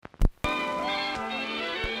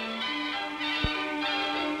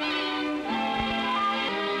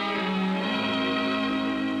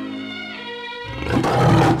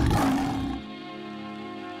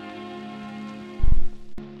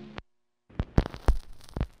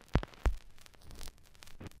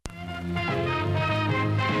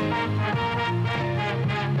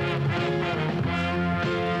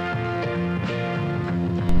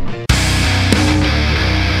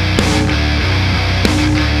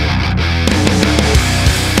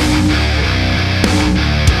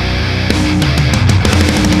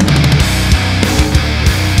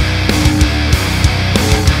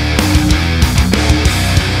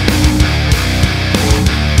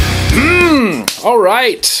All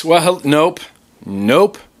right. Well, nope.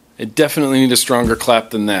 It definitely needs a stronger clap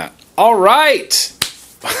than that. All right.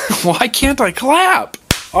 Why can't I clap?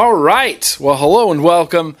 All right. Well, hello and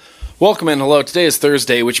welcome. Welcome and hello. Today is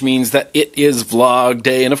Thursday, which means that it is vlog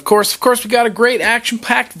day. And of course, we got a great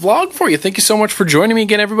action-packed vlog for you. Thank you so much for joining me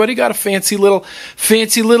again, everybody. Got a fancy little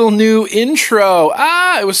new intro.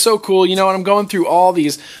 It was so cool. You know what? I'm going through all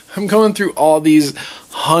these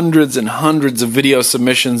hundreds and hundreds of video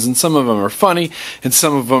submissions, and some of them are funny, and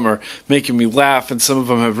some of them are making me laugh, and some of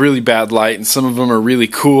them have really bad light, and some of them are really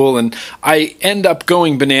cool, and I end up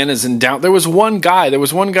going bananas and down. There was one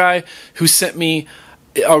guy who sent me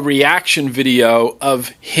a reaction video of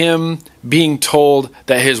him being told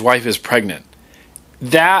that his wife is pregnant.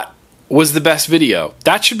 That was the best video.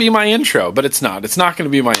 That should be my intro, but it's not. It's not going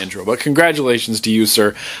to be my intro, but congratulations to you,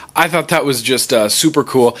 sir. I thought that was just super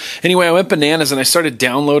cool. Anyway, I went bananas and I started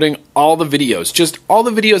downloading all the videos, just all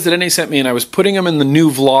the videos that NA sent me, and I was putting them in the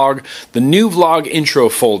new vlog intro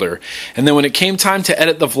folder. And then when it came time to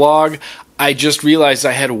edit the vlog, I just realized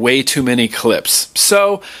I had way too many clips.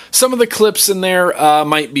 So some of the clips in there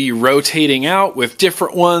might be rotating out with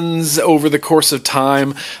different ones over the course of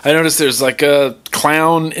time. I noticed there's like a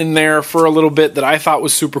clown in there for a little bit that I thought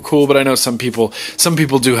was super cool, but I know some people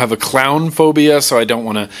do have a clown phobia, so I don't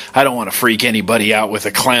want to freak anybody out with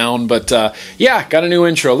a clown. But yeah, got a new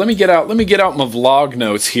intro. Let me get out my vlog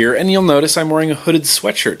notes here, and you'll notice I'm wearing a hooded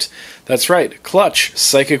sweatshirt. That's right, Clutch,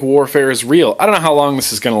 Psychic Warfare is real. I don't know how long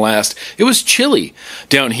this is going to last. It was chilly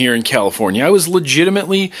down here in California. I was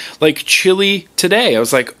legitimately chilly today. I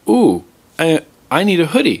was like, ooh, I need a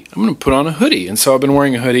hoodie. I'm going to put on a hoodie. And so I've been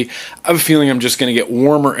wearing a hoodie. I have a feeling I'm just going to get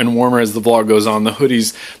warmer and warmer as the vlog goes on. The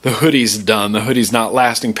hoodie's done. The hoodie's not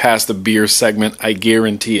lasting past the beer segment. I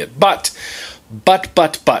guarantee it. But, let's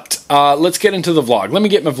get into the vlog. Let me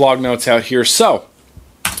get my vlog notes out here. So,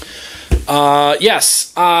 as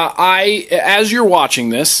you're watching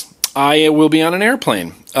this, I will be on an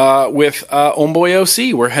airplane with Homeboy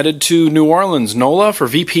OC. We're headed to New Orleans, NOLA, for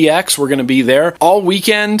VPX. We're going to be there all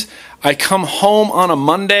weekend. I come home on a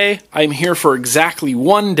Monday. I'm here for exactly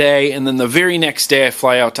one day, and then the very next day I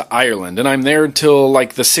fly out to Ireland, and I'm there until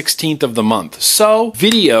like the 16th of the month. So,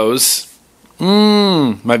 videos...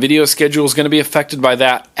 my video schedule is going to be affected by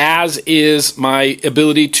that, as is my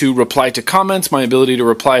ability to reply to comments, my ability to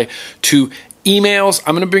reply to emails.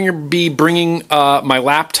 I'm going to be bringing my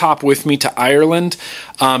laptop with me to Ireland,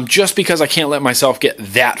 just because I can't let myself get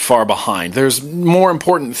that far behind. There's more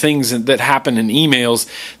important things that happen in emails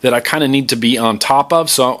that I kind of need to be on top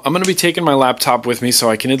of, so I'm going to be taking my laptop with me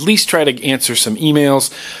so I can at least try to answer some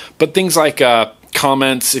emails. But things like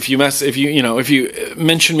comments, if you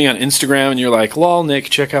mention me on Instagram and you're like, lol,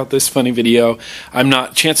 Nick, check out this funny video,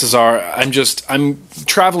 chances are I'm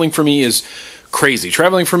traveling for me is crazy.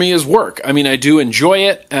 Traveling for me is work. I mean, I do enjoy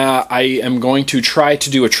it. I am going to try to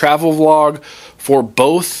do a travel vlog for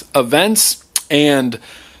both events and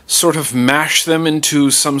sort of mash them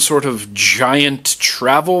into some sort of giant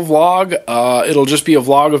travel vlog. It'll just be a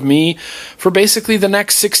vlog of me for basically the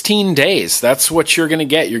next 16 days. That's what you're going to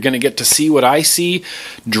get. You're going to get to see what I see,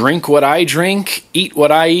 drink what I drink, eat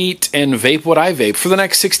what I eat, and vape what I vape for the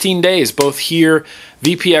next 16 days, both here,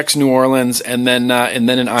 VPX New Orleans, and then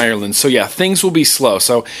in Ireland. So yeah, things will be slow.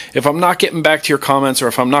 So if I'm not getting back to your comments, or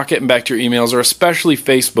if I'm not getting back to your emails, or especially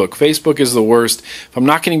Facebook is the worst. If I'm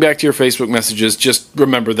not getting back to your Facebook messages, just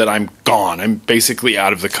remember that I'm gone. I'm basically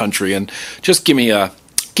out of the country, and just give me a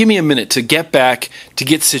minute to get back, to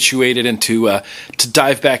get situated, and to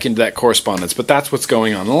dive back into that correspondence. But that's what's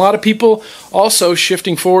going on. And a lot of people also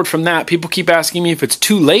shifting forward from that. People keep asking me if it's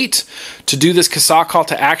too late to do this CASA call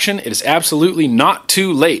to action. It is absolutely not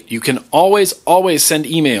too late. You can always send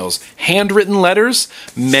emails. Handwritten letters,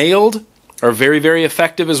 mailed, are very, very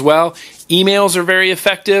effective as well. Emails are very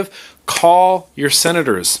effective. Call your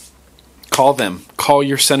senators. Call them. Call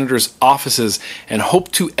your senators' offices and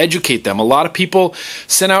hope to educate them. A lot of people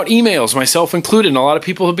sent out emails, myself included, and a lot of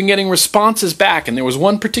people have been getting responses back. And there was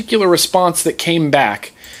one particular response that came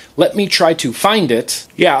back. Let me try to find it.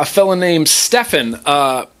 Yeah, a fella named Stefan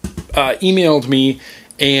emailed me,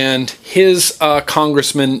 and his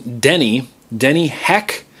congressman, Denny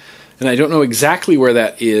Heck, and I don't know exactly where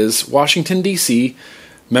that is, Washington, D.C.,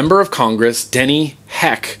 member of Congress, Denny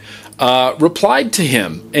Heck, replied to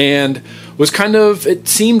him and was it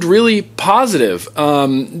seemed really positive.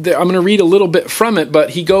 I'm going to read a little bit from it, but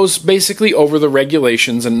he goes basically over the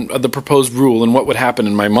regulations and the proposed rule and what would happen,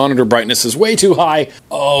 and my monitor brightness is way too high.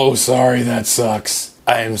 Oh, sorry, that sucks.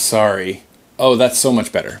 I am sorry. Oh, that's so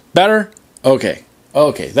much better. Better? Okay,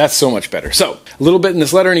 that's so much better. So, a little bit in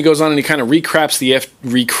this letter, and he goes on and he kind of recaps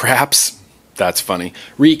That's funny.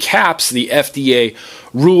 Recaps the FDA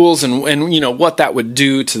rules and what that would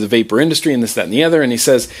do to the vapor industry and this, that, and the other. And he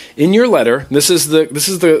says, in your letter, this is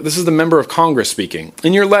the member of Congress speaking.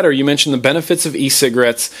 In your letter, you mentioned the benefits of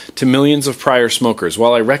e-cigarettes to millions of prior smokers.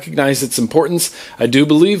 While I recognize its importance, I do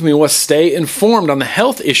believe we must stay informed on the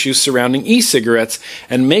health issues surrounding e-cigarettes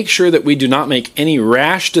and make sure that we do not make any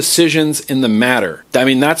rash decisions in the matter. I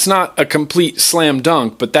mean, that's not a complete slam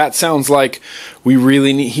dunk, but that sounds like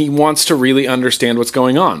he wants to really understand what's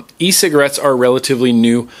going on. E-cigarettes are a relatively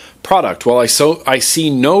new product. While I see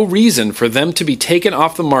no reason for them to be taken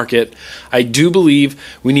off the market, I do believe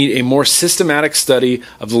we need a more systematic study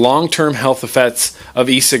of the long-term health effects of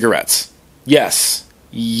e-cigarettes. Yes.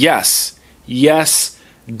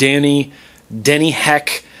 Denny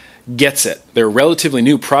Heck gets it. They're a relatively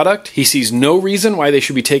new product. He sees no reason why they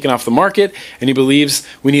should be taken off the market, and he believes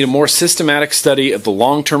we need a more systematic study of the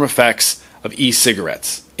long-term effects of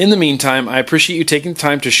e-cigarettes. In the meantime, I appreciate you taking the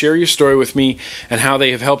time to share your story with me and how they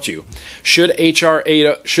have helped you. Should HR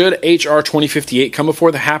 2058 come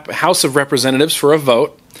before the House of Representatives for a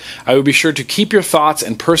vote, I would be sure to keep your thoughts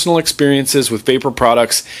and personal experiences with vapor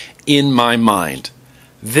products in my mind.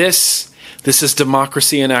 This is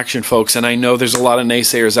democracy in action, folks, and I know there's a lot of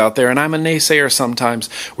naysayers out there, and I'm a naysayer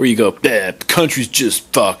sometimes, where you go, the country's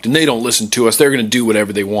just fucked, and they don't listen to us, they're going to do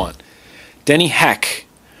whatever they want. Denny Heck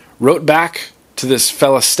wrote back to this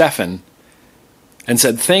fella Stefan and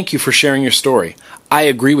said, thank you for sharing your story. I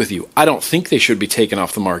agree with you. I don't think they should be taken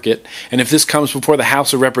off the market, and if this comes before the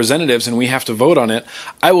House of Representatives and we have to vote on it,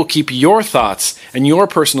 I will keep your thoughts and your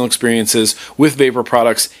personal experiences with vapor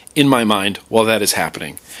products in my mind while that is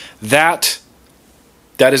happening. That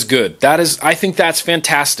is good. I think that's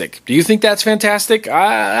fantastic. Do you think that's fantastic?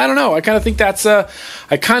 I don't know. I kind of think that's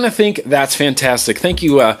fantastic. Thank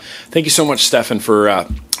you so much, Stefan,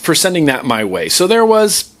 for sending that my way. So there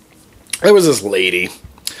was this lady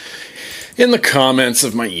in the comments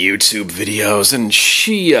of my YouTube videos, and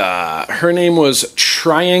her name was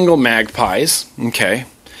Triangle Magpies. Okay.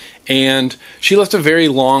 And she left a very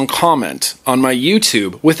long comment on my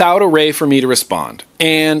YouTube without a way for me to respond.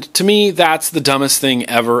 And to me, that's the dumbest thing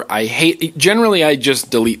ever. Generally, I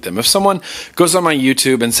just delete them. If someone goes on my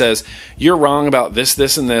YouTube and says, you're wrong about this,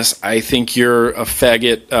 this, and this, I think you're a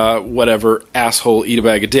faggot, whatever, asshole, eat a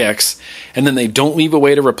bag of dicks, and then they don't leave a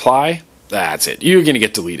way to reply, that's it. You're going to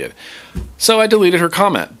get deleted. So I deleted her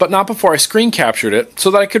comment, but not before I screen captured it so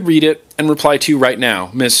that I could read it and reply to you right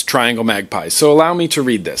now, Miss Triangle Magpies. So allow me to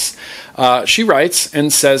read this. She writes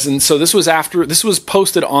and says, and so this was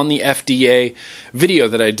posted on the FDA video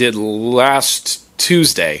that I did last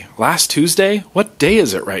Tuesday. Last Tuesday? What day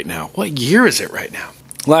is it right now? What year is it right now?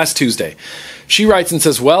 Last Tuesday. She writes and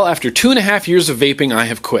says, well, after 2.5 years of vaping, I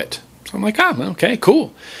have quit. So I'm like, okay,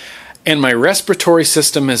 cool. And my respiratory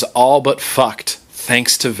system is all but fucked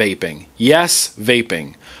thanks to vaping. Yes,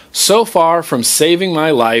 vaping. So far from saving my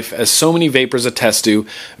life, as so many vapors attest to,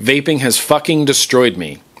 vaping has fucking destroyed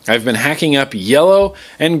me. I've been hacking up yellow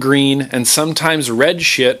and green and sometimes red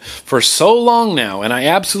shit for so long now, and I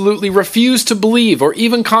absolutely refuse to believe or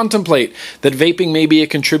even contemplate that vaping may be a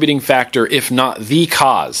contributing factor, if not the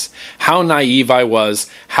cause. How naive I was,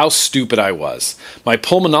 how stupid I was. My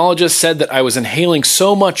pulmonologist said that I was inhaling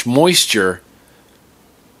so much moisture.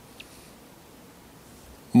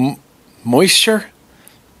 Moisture?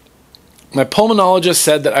 My pulmonologist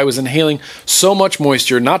said that I was inhaling so much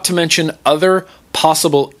moisture, not to mention other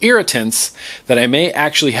possible irritants, that I may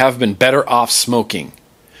actually have been better off smoking.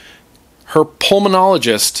 Her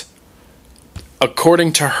pulmonologist,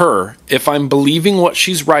 according to her, if I'm believing what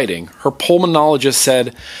she's writing, her pulmonologist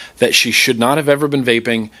said that she should not have ever been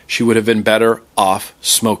vaping. She would have been better off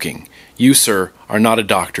smoking. You, sir, are not a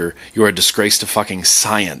doctor. You are a disgrace to fucking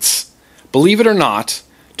science. Believe it or not,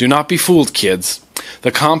 do not be fooled, kids.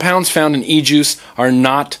 The compounds found in e-juice are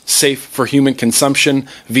not safe for human consumption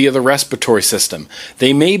via the respiratory system.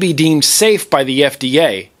 They may be deemed safe by the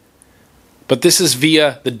FDA, but this is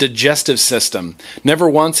via the digestive system. Never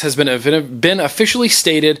once has been officially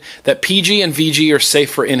stated that PG and VG are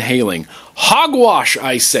safe for inhaling. Hogwash,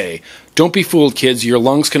 I say. Don't be fooled, kids. Your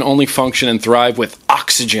lungs can only function and thrive with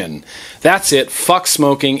oxygen. That's it. Fuck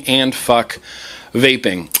smoking and fuck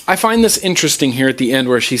vaping. I find this interesting here at the end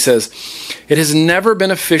where she says, it has never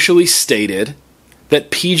been officially stated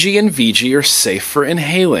that PG and VG are safe for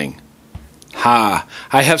inhaling. Ha!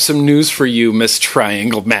 I have some news for you, Miss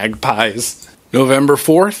Triangle Magpies. November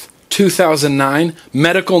 4th, 2009,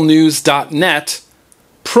 medicalnews.net.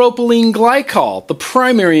 Propylene glycol, the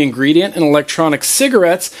primary ingredient in electronic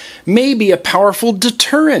cigarettes, may be a powerful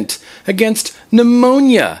deterrent against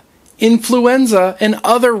pneumonia influenza, and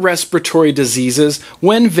other respiratory diseases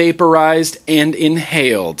when vaporized and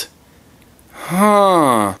inhaled.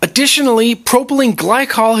 Additionally, propylene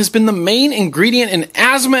glycol has been the main ingredient in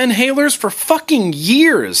asthma inhalers for fucking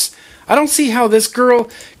years. I don't see how this girl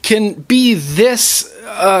can be this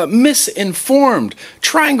misinformed.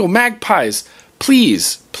 Triangle Magpies,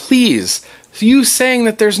 please, you saying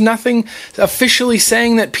that there's nothing officially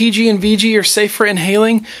saying that PG and VG are safe for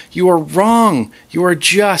inhaling, you are wrong. You are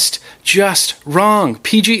just wrong.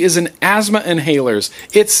 PG is an asthma inhalers.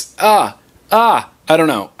 It's, I don't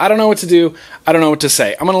know. I don't know what to do. I don't know what to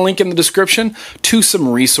say. I'm going to link in the description to some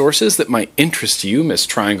resources that might interest you, Miss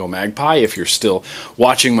Triangle Magpie, if you're still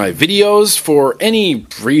watching my videos for any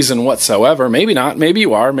reason whatsoever. Maybe not. Maybe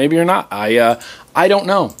you are. Maybe you're not. I don't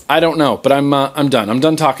know. But I'm done. I'm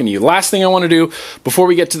done talking to you. Last thing I want to do before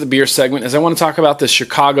we get to the beer segment is I want to talk about the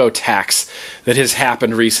Chicago tax that has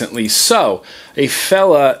happened recently. So, a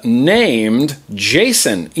fella named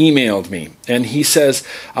Jason emailed me, and he says,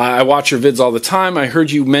 I watch your vids all the time. I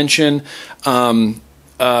heard you mention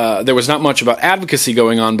there was not much about advocacy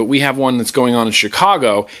going on, but we have one that's going on in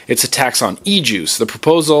Chicago. It's a tax on e-juice. The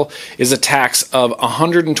proposal is a tax of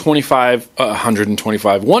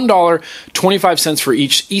 $1.25 for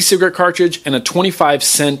each e-cigarette cartridge and a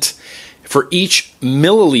 25-cent for each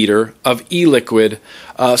milliliter of e-liquid.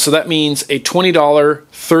 So that means a $20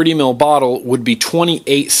 30 ml bottle would be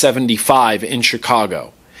 $28.75 in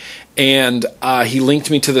Chicago. And he linked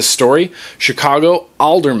me to this story. Chicago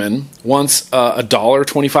alderman wants a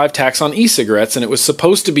 $1.25 tax on e-cigarettes, and it was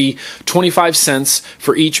supposed to be 25 cents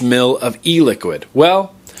for each mil of e-liquid.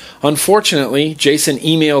 Well, unfortunately, Jason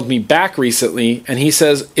emailed me back recently, and he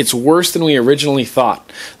says it's worse than we originally thought.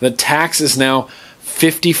 The tax is now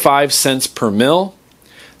 55 cents per mil.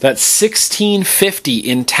 That's $16.50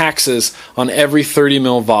 in taxes on every 30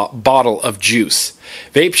 ml bottle of juice.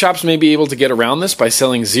 Vape shops may be able to get around this by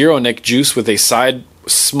selling zero nic juice with a side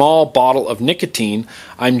small bottle of nicotine.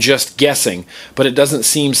 I'm just guessing, but it doesn't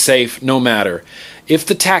seem safe no matter. If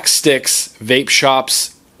the tax sticks, vape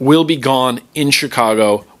shops will be gone in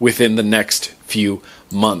Chicago within the next few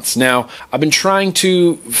months. Now, I've been trying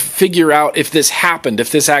to figure out if this happened,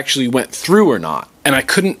 if this actually went through or not, and I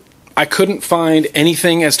couldn't find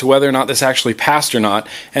anything as to whether or not this actually passed or not,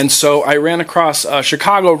 and so I ran across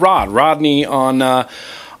Chicago Rodney on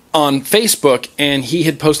Facebook, and he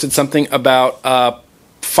had posted something about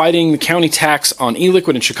fighting the county tax on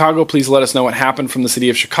e-liquid in Chicago. Please let us know what happened from the city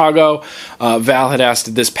of Chicago. Val had asked,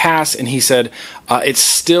 did this pass? And he said, it's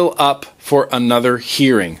still up for another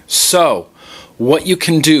hearing. So, what you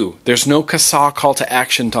can do, there's no CASA call to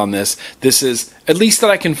action on this. This is, at least that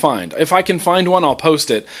I can find. If I can find one, I'll post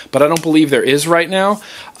it, but I don't believe there is right now.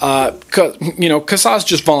 CASA's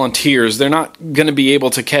just volunteers. They're not going to be able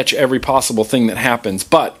to catch every possible thing that happens.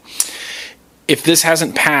 But if this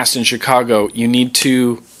hasn't passed in Chicago, we need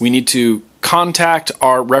to contact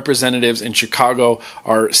our representatives in Chicago,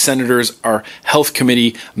 our senators, our health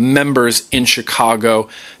committee members in Chicago.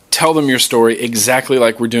 Tell them your story exactly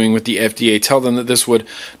like we're doing with the FDA. Tell them that this would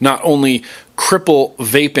not only cripple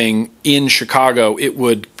vaping in Chicago, it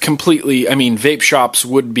would completely, vape shops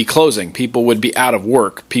would be closing. People would be out of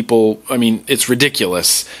work. It's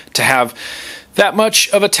ridiculous to have that much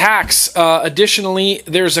of a tax. Additionally,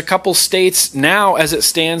 there's a couple states now, as it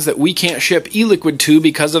stands, that we can't ship e-liquid to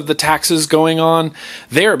because of the taxes going on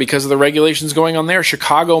there, because of the regulations going on there.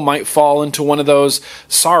 Chicago might fall into one of those,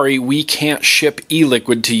 sorry, we can't ship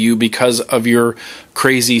e-liquid to you because of your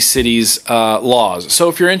crazy city's laws. So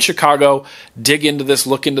if you're in Chicago, dig into this,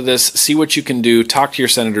 look into this, see what you can do, talk to your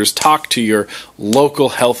senators, talk to your local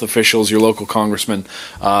health officials, your local congressmen,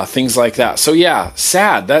 things like that. So yeah,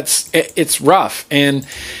 sad. It's rough, and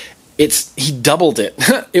he doubled it.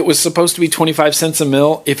 It was supposed to be 25 cents a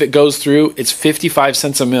mil. If it goes through, it's 55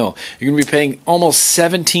 cents a mil. You're going to be paying almost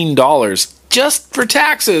 $17 just for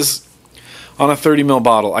taxes on a 30 mil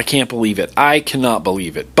bottle. I can't believe it. I cannot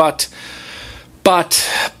believe it. But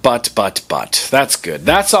that's good.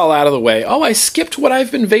 That's all out of the way. Oh, I skipped what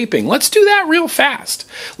I've been vaping. Let's do that real fast.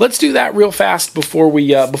 Before we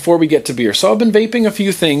get to beer. So I've been vaping a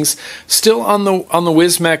few things. Still on the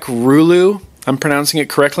Wismec Rulu. I'm pronouncing it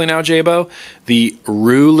correctly now, Jabo. The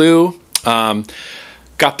Rulu.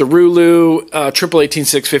 Got the Rulu Triple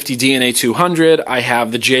 18650 DNA 200. I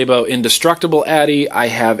have the Jabo Indestructible Addy. I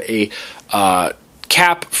have a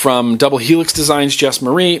cap from Double Helix Designs Jess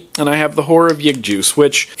Marie, and I have the Horror of Yig Juice,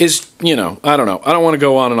 which is, I don't know. I don't want to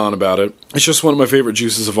go on and on about it. It's just one of my favorite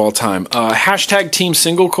juices of all time. Hashtag Team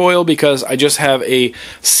Single Coil, because I just have a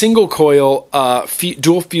single coil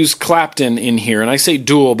dual fuse Clapton in here, and I say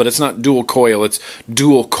dual, but it's not dual coil, it's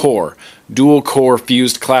dual core. dual core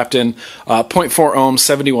fused Clapton, 0.4 ohms,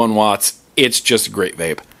 71 watts. It's just a great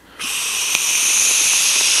vape.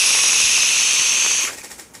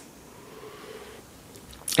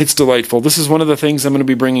 It's delightful. This is one of the things I'm going to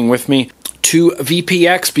be bringing with me to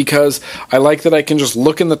VPX because I like that I can just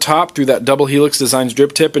look in the top through that Double Helix Designs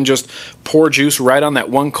drip tip and just pour juice right on that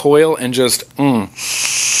one coil and just,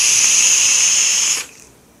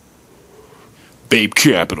 Vape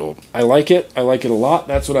capital. I like it. I like it a lot.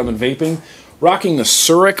 That's what I've been vaping. Rocking the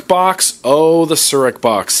Surik box. Oh, the Surik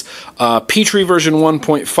box. Petri version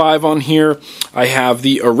 1.5 on here. I have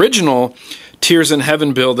the original Tears in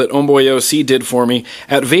Heaven build that Homeboy OC did for me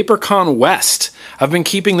at VaporCon West. I've been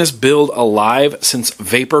keeping this build alive since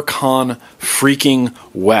VaporCon freaking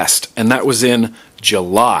West, and that was in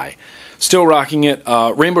July. Still rocking it.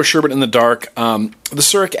 Rainbow Sherbet in the dark. The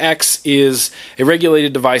Surik X is a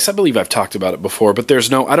regulated device. I believe I've talked about it before, but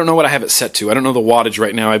there's no, I don't know what I have it set to. I don't know the wattage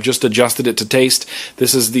right now. I've just adjusted it to taste.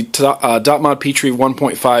 This is the DotMod Petri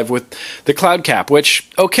 1.5 with the cloud cap, which,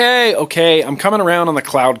 okay, I'm coming around on the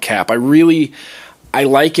cloud cap. I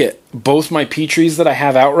like it. Both my Petris that I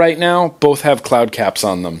have out right now, both have cloud caps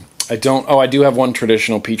on them. I do have one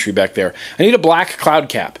traditional Petri back there. I need a black cloud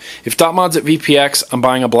cap. If DotMod's at VPX, I'm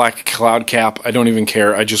buying a black cloud cap. I don't even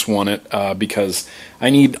care. I just want it because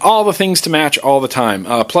I need all the things to match all the time.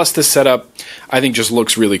 Plus this setup, I think just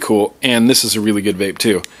looks really cool. And this is a really good vape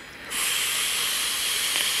too.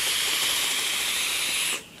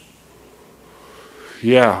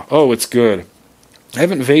 Yeah, oh, it's good. I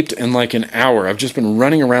haven't vaped in like an hour. I've just been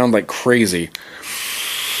running around like crazy.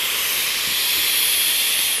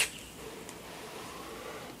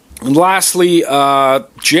 And lastly,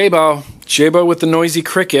 Jabo with the Noisy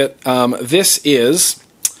Cricket. This is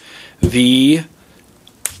the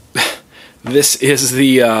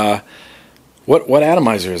what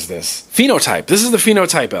atomizer is this? Phenotype. This is the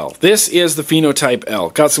Phenotype L. This is the Phenotype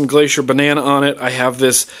L. Got some Glacier Banana on it. I have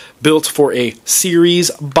this built for a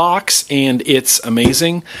series box, and it's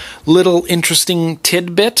amazing. Little interesting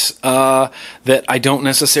tidbit that I don't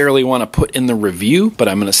necessarily want to put in the review, but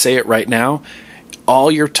I'm going to say it right now.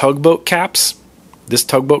 All your tugboat caps, this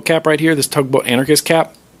tugboat cap right here, this tugboat anarchist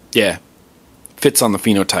cap, yeah, fits on the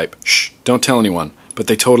Phenotype. Shh, don't tell anyone, but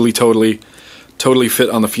they totally fit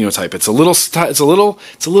on the Phenotype. It's a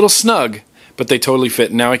little snug, but they totally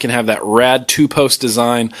fit. Now I can have that rad two-post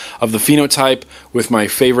design of the Phenotype with my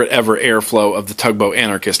favorite ever airflow of the tugboat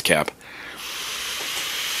anarchist cap.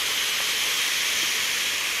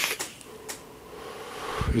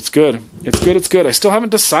 It's good. It's good. I still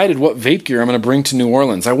haven't decided what vape gear I'm going to bring to New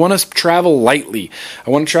Orleans. I want to travel lightly. I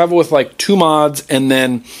want to travel with like 2 mods and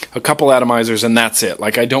then a couple atomizers, and that's it.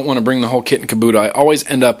 Like, I don't want to bring the whole kit and caboodle. I always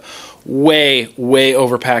end up way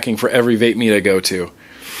overpacking for every vape meet I go to.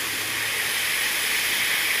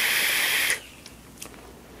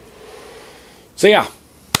 So yeah,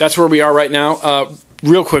 that's where we are right now.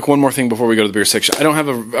 Real quick, one more thing before we go to the beer section. I don't have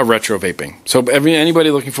a retro vaping. So anybody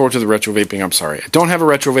looking forward to the retro vaping, I'm sorry. I don't have a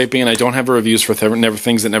retro vaping, and I don't have a reviews for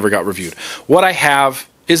things that never got reviewed. What I have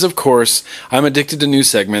is, of course, I'm addicted to new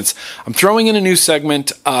segments. I'm throwing in a new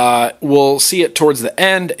segment. We'll see it towards the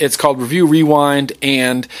end. It's called Review Rewind,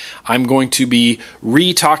 and I'm going to be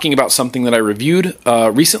talking about something that I reviewed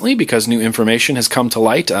recently because new information has come to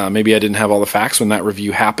light. Maybe I didn't have all the facts when that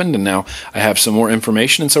review happened, and now I have some more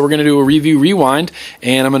information. And so we're going to do a Review Rewind,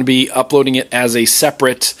 and I'm going to be uploading it as a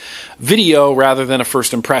separate video rather than a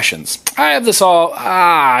first impressions. I have this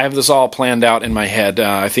all planned out in my head.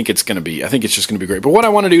 I think it's just going to be great. But what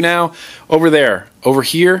I want to do now, over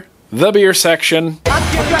here, the beer section. You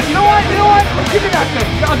know what? Give me that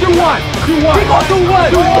thing. I'll do one. I'll do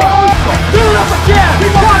one. Do it up again.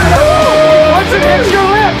 Once it hits your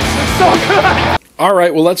lips, it's so good. All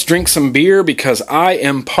right, well, let's drink some beer because I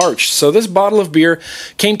am parched. So this bottle of beer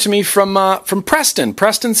came to me from Preston.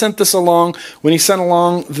 Preston sent this along when he sent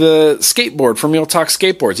along the skateboard from Real Talk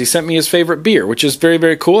Skateboards. He sent me his favorite beer, which is very,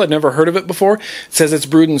 very cool. I'd never heard of it before. It says it's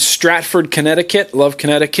brewed in Stratford, Connecticut. Love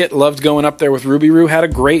Connecticut. Loved going up there with Ruby Roo. Had a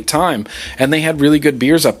great time. And they had really good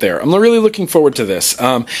beers up there. I'm really looking forward to this.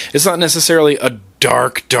 It's not necessarily a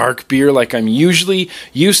dark beer like I'm usually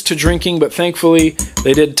used to drinking, but thankfully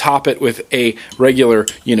they did top it with a regular,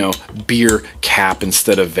 beer cap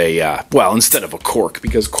instead of a cork,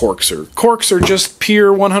 because corks are just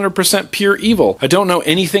pure 100% pure evil. I don't know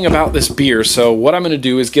anything about this beer, so what I'm going to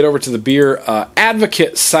do is get over to the beer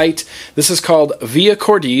advocate site. This is called Via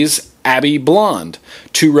Cordes Abbey Blonde.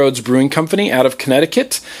 Two Roads Brewing Company out of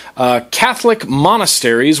Connecticut. Catholic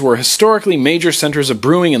monasteries were historically major centers of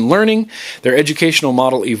brewing and learning. Their educational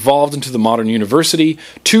model evolved into the modern university.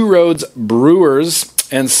 Two Roads Brewers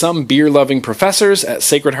and some beer-loving professors at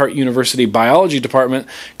Sacred Heart University Biology Department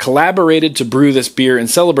collaborated to brew this beer in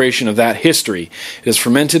celebration of that history. It is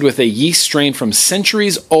fermented with a yeast strain from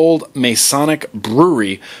centuries-old Masonic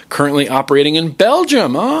brewery currently operating in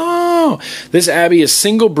Belgium. Oh, this Abbey is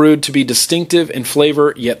single brewed to be distinctive in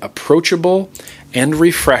flavor, yet approachable and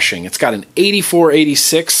refreshing. It's got an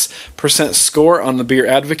 86% score on the Beer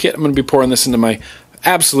Advocate. I'm going to be pouring this into my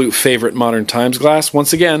absolute favorite Modern Times glass.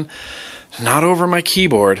 Once again, not over my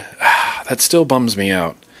keyboard. That still bums me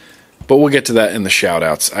out. But we'll get to that in the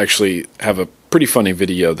shout-outs. I actually have a pretty funny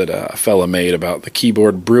video that a fella made about the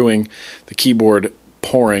keyboard brewing, the keyboard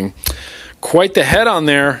pouring. Quite the head on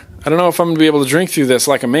there. I don't know if I'm going to be able to drink through this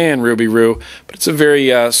like a man, Ruby Roo, but it's a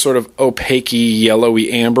very sort of opaque,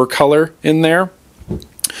 yellowy amber color in there.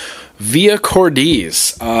 Via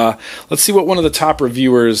Cordies. Let's see what one of the top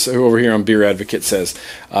reviewers over here on Beer Advocate says.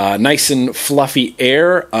 Nice and fluffy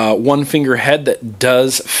air, one finger head that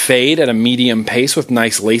does fade at a medium pace with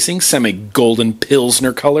nice lacing, semi-golden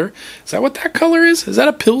Pilsner color. Is that what that color is? Is that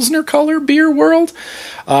a Pilsner color, Beer World?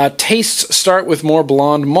 Tastes start with more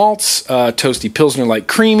blonde malts, toasty Pilsner-like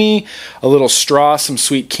creamy, a little straw, some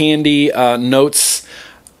sweet candy notes,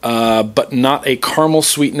 but not a caramel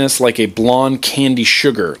sweetness like a blonde candy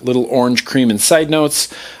sugar. Little orange cream and side notes,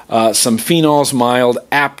 some phenols, mild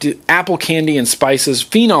apple candy and spices.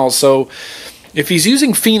 Phenols, so if he's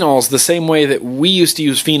using phenols the same way that we used to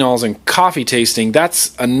use phenols in coffee tasting,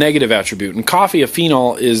 that's a negative attribute. In coffee, a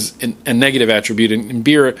phenol is a negative attribute. In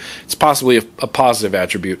beer, it's possibly a positive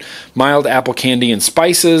attribute. Mild apple candy and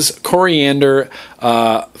spices, coriander,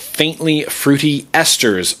 faintly fruity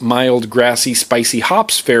esters, mild grassy spicy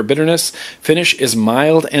hops, fair bitterness. Finish is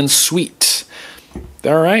mild and sweet.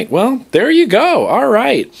 All right, well, there you go. All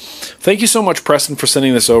right. Thank you so much, Preston, for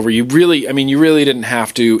sending this over. You really didn't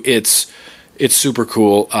have to. It's super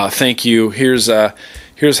cool. Thank you. Here's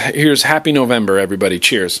Happy November, everybody.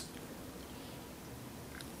 Cheers.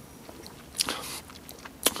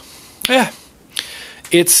 Yeah.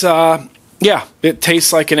 It's it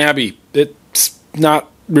tastes like an Abbey. It's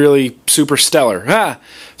not really super stellar.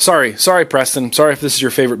 Sorry, Preston. Sorry if this is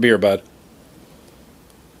your favorite beer, bud.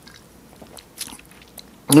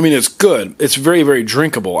 I mean, it's good. It's very, very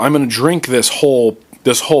drinkable. I'm going to drink this whole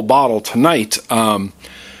bottle tonight.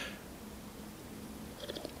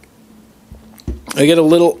 I get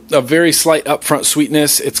a very slight upfront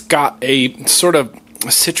sweetness. It's got a sort of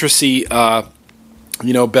citrusy,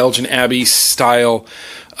 Belgian Abbey style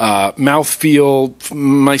mouthfeel,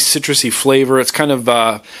 nice citrusy flavor. It's kind of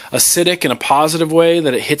acidic in a positive way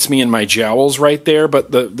that it hits me in my jowls right there.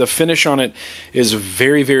 But the finish on it is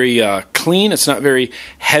very, very clean. It's not very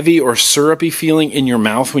heavy or syrupy feeling in your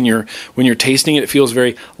mouth when you're tasting it. It feels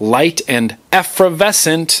very light and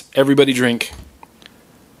effervescent. Everybody drink.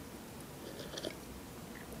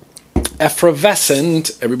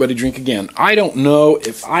 Effervescent. Everybody drink again. I don't know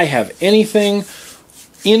if I have anything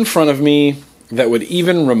in front of me that would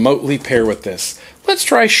even remotely pair with this. Let's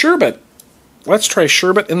try sherbet. Let's try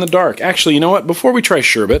sherbet in the dark. Actually, you know what? Before we try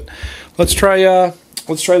sherbet, let's try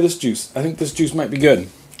this juice. I think this juice might be good.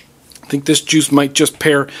 I think this juice might just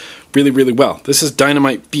pair really, really well. This is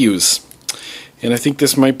Dynamite Fuse, and I think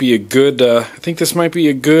this might be a good.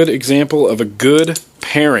 Example of a good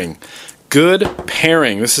pairing. Good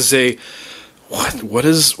pairing. This is a what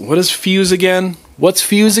is Fuse again? What's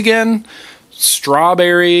Fuse again?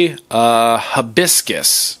 Strawberry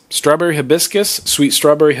hibiscus. Strawberry hibiscus, sweet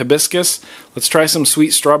strawberry hibiscus. Let's try some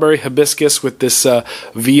sweet strawberry hibiscus with this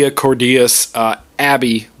Via Cordies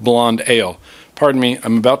Abbey Blonde Ale. Pardon me,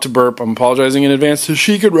 I'm about to burp. I'm apologizing in advance to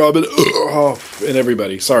Sheik and Robin and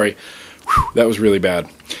everybody. Sorry. Whew, that was really bad.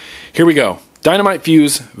 Here we go. Dynamite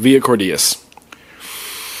Fuse Via Cordies.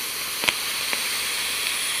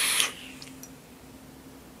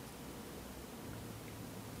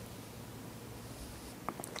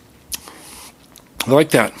 I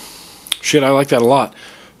like that. Shit, I like that a lot.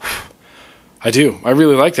 I do. I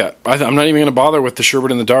really like that. I'm not even going to bother with the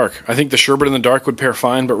sherbet in the dark. I think the sherbet in the dark would pair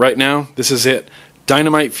fine, but right now, this is it.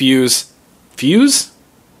 Dynamite Fuse. Fuse?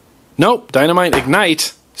 Nope. Dynamite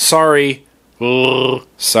Ignite. Sorry.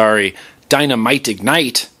 Sorry. Dynamite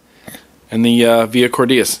Ignite. And the Via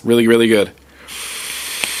Cordies. Really, really good.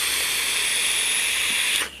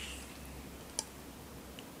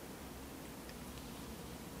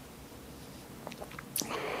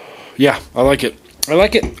 Yeah, I like it. I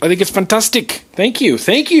like it. I think it's fantastic. Thank you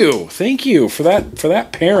for that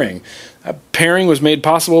pairing. That pairing was made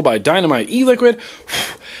possible by Dynamite E-Liquid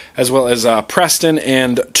as well as Preston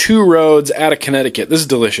and Two Roads out of Connecticut. This is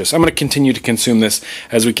delicious. I'm going to continue to consume this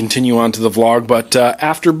as we continue on to the vlog, but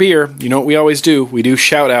after beer, you know what we always do? We do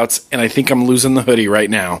shout-outs, and I think I'm losing the hoodie right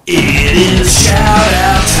now. It is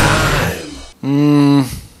shout-out time.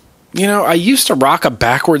 You know, I used to rock a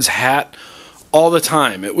backwards hat all the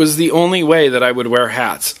time. It was the only way that I would wear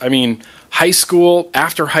hats. I mean, high school,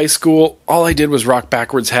 after high school, all I did was rock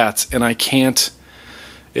backwards hats, and I can't.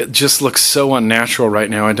 It just looks so unnatural right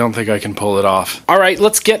now. I don't think I can pull it off. All right,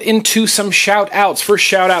 let's get into some shout-outs. First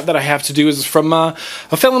shout-out that I have to do is from a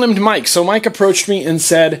fellow named Mike. So Mike approached me and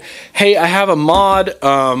said, hey, I have a mod.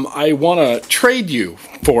 I want to trade you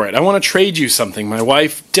for it. I want to trade you something. My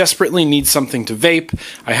wife desperately needs something to vape.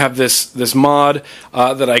 I have this mod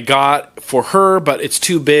that I got for her, but it's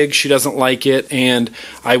too big. She doesn't like it, and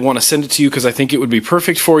I want to send it to you because I think it would be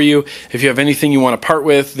perfect for you. If you have anything you want to part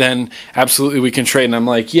with, then absolutely we can trade. And I'm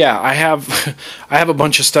like, yeah, I have a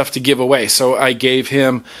bunch of stuff to give away. So I gave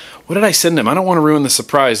him, what did I send him? I don't want to ruin the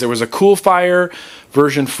surprise. There was a Coolfire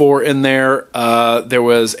version 4 in there. There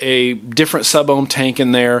was a different sub-ohm tank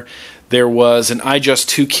in there. There was an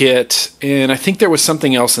iJust2 kit, and I think there was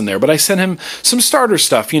something else in there. But I sent him some starter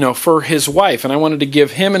stuff, you know, for his wife, and I wanted to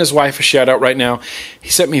give him and his wife a shout out right now. He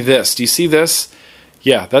sent me this. Do you see this?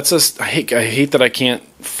 Yeah, that's I hate that I can't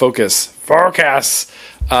focus. This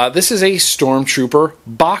is a Stormtrooper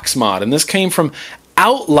box mod, and this came from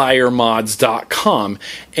outliermods.com,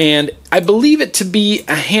 and I believe it to be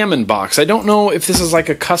a Hammond box. I don't know if this is like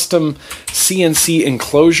a custom CNC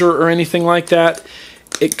enclosure or anything like that.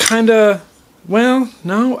 It kind of, well,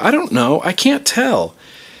 no, I don't know. I can't tell.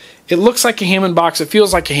 It looks like a Hammond box. It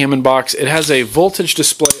feels like a Hammond box. It has a voltage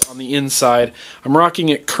display on the inside. I'm rocking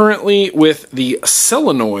it currently with the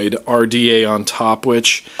Solenoid RDA on top,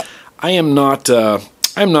 which I'm not a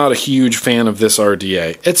huge fan of this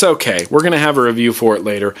RDA. It's okay. We're going to have a review for it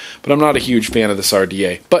later, but I'm not a huge fan of this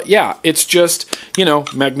RDA. But yeah, it's just, you know,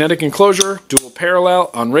 magnetic enclosure, dual parallel,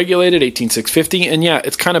 unregulated, 18650, and yeah,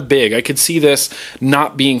 it's kind of big. I could see this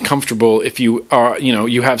not being comfortable if you are, you know,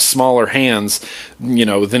 you have smaller hands, you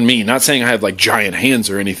know, than me. Not saying I have like giant hands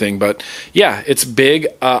or anything, but yeah, it's big.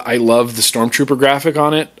 I love the Stormtrooper graphic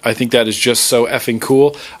on it. I think that is just so effing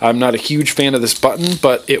cool. I'm not a huge fan of this button,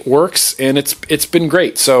 but it works, and it's been great.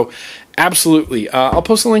 So absolutely. I'll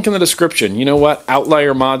post a link in the description. You know what?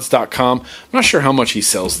 Outliermods.com. I'm not sure how much he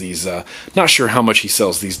sells these.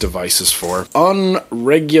 These devices for.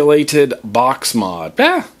 Unregulated box mod.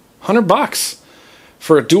 $100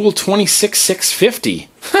 for a dual 26650.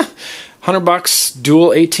 $100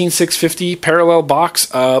 dual 18650 parallel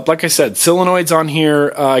box. Like I said, solenoids on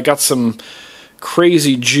here. I got some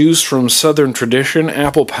crazy juice from Southern Tradition,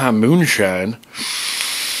 apple pie moonshine.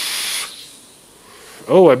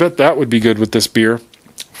 Oh, I bet that would be good with this beer.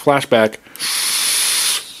 Flashback.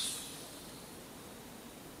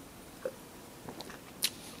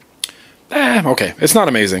 Okay, it's not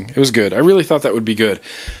amazing. It was good. I really thought that would be good.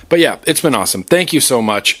 But yeah, it's been awesome. Thank you so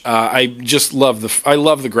much. I just love the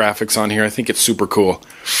graphics on here. I think it's super cool.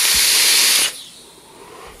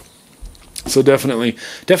 So definitely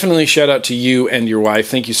shout out to you and your wife.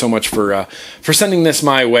 Thank you so much for sending this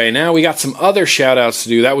my way. Now we got some other shout outs to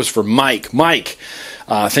do. That was for Mike. Mike,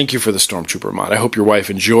 thank you for the Stormtrooper mod. I hope your wife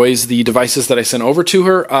enjoys the devices that I sent over to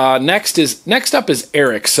her. Next up is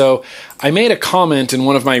Eric. So I made a comment in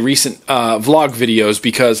one of my recent vlog videos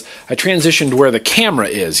because I transitioned where the camera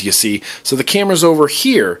is, you see. So the camera's over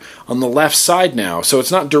here on the left side now, so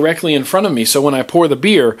it's not directly in front of me. So when I pour the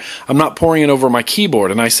beer, I'm not pouring it over my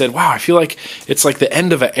keyboard. And I said, wow, I feel like it's like the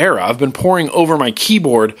end of an era. I've been pouring over my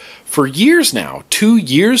keyboard for years now.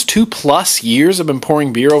 2+ years I've been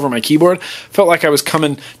pouring beer over my keyboard. Felt like I was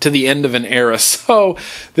coming to the end of an era. So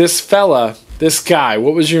this guy,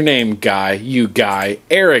 what was your name, guy? You guy,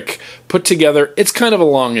 Eric, put together, it's kind of a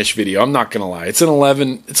longish video, I'm not going to lie. It's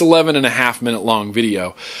 11 and a half minute long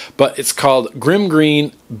video, but it's called Grimm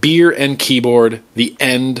Green Beer and Keyboard, The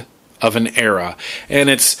End of an Era. And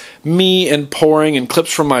it's me and pouring and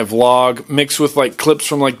clips from my vlog mixed with like clips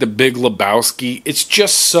from like the Big Lebowski. It's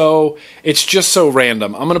just so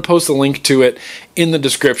random. I'm going to post a link to it in the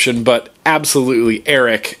description, but absolutely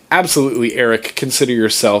Eric, consider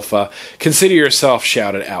yourself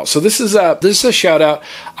shouted out. So this is a shout out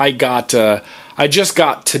I just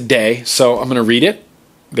got today, so I'm going to read it.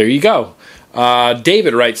 There you go.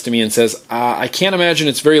 David writes to me and says, I can't imagine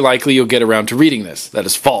it's very likely you'll get around to reading this. That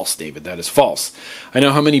is false, David. That is false. I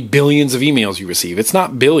know how many billions of emails you receive. It's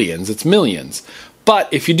not billions, it's millions.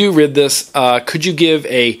 But if you do read this, could you give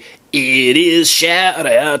a "It is shout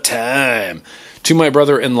out time" To my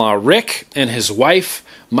brother-in-law Rick and his wife,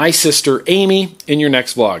 my sister Amy, in your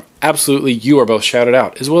next vlog. Absolutely, you are both shouted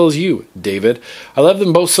out, as well as you, David. I love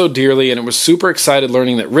them both so dearly, and it was super excited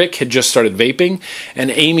learning that Rick had just started vaping,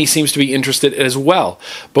 and Amy seems to be interested as well.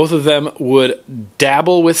 Both of them would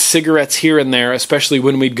dabble with cigarettes here and there, especially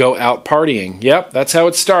when we'd go out partying. Yep, that's how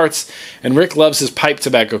it starts. And Rick loves his pipe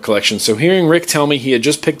tobacco collection, so hearing Rick tell me he had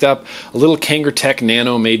just picked up a little Kangertech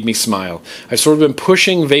Nano made me smile. I've sort of been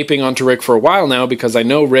pushing vaping onto Rick for a while now because I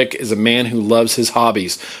know Rick is a man who loves his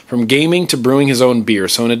hobbies, from gaming to brewing his own beer.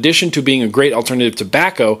 So in addition to being a great alternative to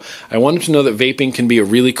tobacco, I wanted to know that vaping can be a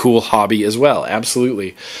really cool hobby as well.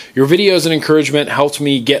 Absolutely. Your videos and encouragement helped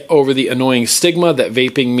me get over the annoying stigma that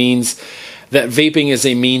vaping is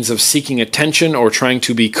a means of seeking attention or trying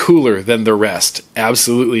to be cooler than the rest.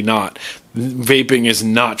 Absolutely not. Vaping is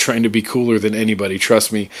not trying to be cooler than anybody,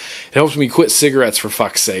 trust me. It helps me quit cigarettes, for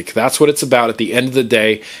fuck's sake. That's what it's about at the end of the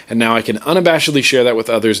day, and now I can unabashedly share that with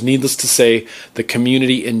others. Needless to say, the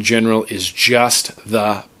community in general is just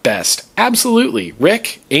the best. Absolutely.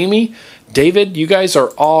 Rick, Amy, David, you guys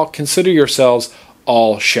are all, consider yourselves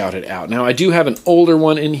all shouted out. Now, I do have an older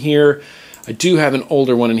one in here. I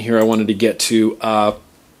wanted to get to.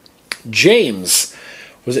 James.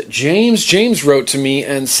 Was it James? James wrote to me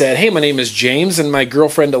and said, hey, my name is James and my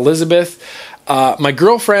girlfriend Elizabeth.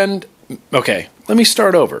 Okay, let me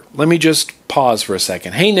start over. Let me just pause for a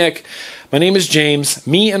second. Hey, Nick, my name is James.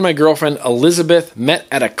 Me and my girlfriend Elizabeth met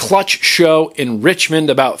at a Clutch show in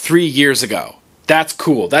Richmond about 3 years ago. That's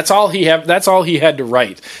cool. That's all he had to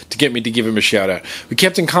write to get me to give him a shout out. We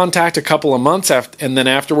kept in contact a couple of months and then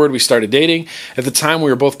afterward we started dating. At the time we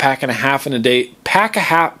were both pack and a half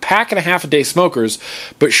a day smokers,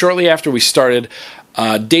 but shortly after we started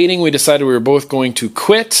dating, we decided we were both going to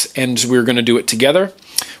quit and we were going to do it together.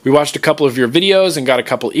 We watched a couple of your videos and got a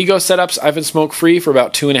couple ego setups. I've been smoke-free for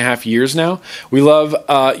about 2.5 years now. We love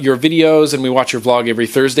your videos and we watch your vlog every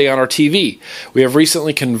Thursday on our TV. We have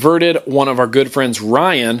recently converted one of our good friends,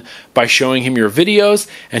 Ryan, by showing him your videos,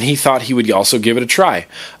 and he thought he would also give it a try.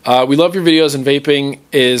 We love your videos, and vaping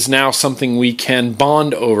is now something we can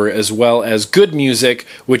bond over, as well as good music,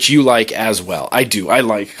 which you like as well. I do. I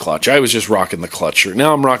like Clutch. I was just rocking the Clutch shirt.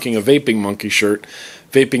 Now I'm rocking a Vaping Monkey shirt.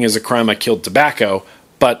 Vaping is a crime, I killed tobacco.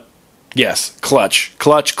 But yes, Clutch.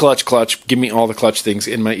 Give me all the Clutch things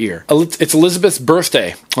in my ear. It's Elizabeth's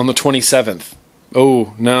birthday on the 27th.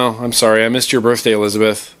 Oh, no, I'm sorry. I missed your birthday,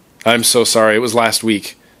 Elizabeth. I'm so sorry. It was last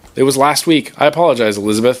week. I apologize,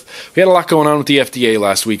 Elizabeth. We had a lot going on with the FDA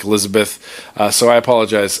last week, Elizabeth, so I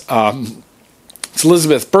apologize. It's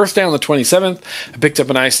Elizabeth's birthday on the 27th. I picked up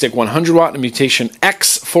an iStick 100 watt and a Mutation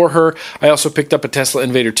X for her. I also picked up a Tesla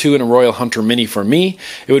Invader 2 and a Royal Hunter Mini for me.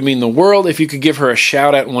 It would mean the world if you could give her a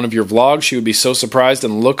shout out in one of your vlogs. She would be so surprised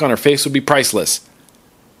and the look on her face would be priceless.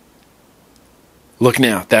 Look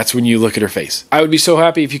now. That's when you look at her face. I would be so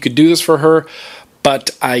happy if you could do this for her. But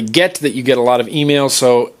I get that you get a lot of emails,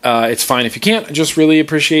 so it's fine if you can't. I just really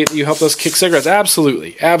appreciate that you helped us kick cigarettes.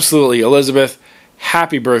 Absolutely. Elizabeth.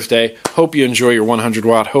 Happy birthday. Hope you enjoy your 100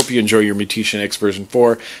 watt. Hope you enjoy your Mutation X version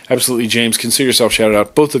 4. Absolutely, James. Consider yourself shouted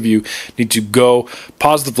out. Both of you need to go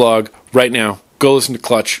pause the vlog right now. Go listen to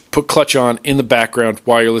Clutch. Put Clutch on in the background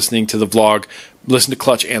while you're listening to the vlog. Listen to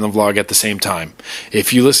Clutch and the vlog at the same time.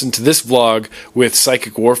 If you listen to this vlog with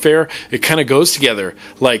Psychic Warfare, it kind of goes together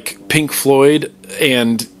like Pink Floyd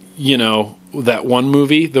and, that one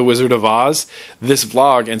movie, The Wizard of Oz. This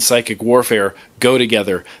vlog and Psychic Warfare go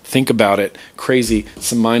together. Think about it. Crazy.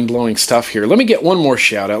 Some mind-blowing stuff here. Let me get one more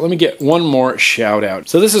shout out.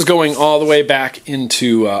 So this is going all the way back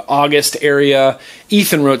into August area.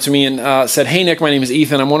 Ethan wrote to me and said, hey Nick, my name is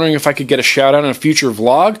Ethan. I'm wondering if I could get a shout out on a future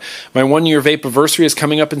vlog. My 1-year vape-iversary is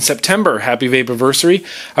coming up in September. Happy vape-iversary.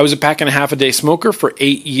 I was a pack and a half a day smoker for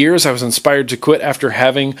 8 years. I was inspired to quit after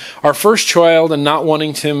having our first child and not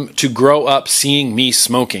wanting him to grow up seeing me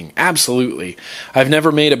smoking. Absolutely. I've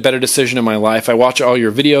never made a better decision in my life. I watch all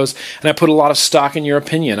your videos, and I put a lot of stock in your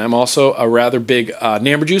opinion. I'm also a rather big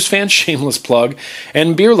Namber Juice fan, shameless plug,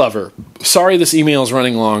 and beer lover. Sorry this email is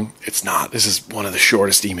running long. It's not. This is one of the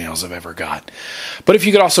shortest emails I've ever got. But if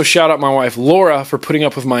you could also shout out my wife, Laura, for putting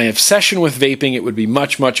up with my obsession with vaping, it would be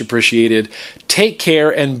much, much appreciated. Take care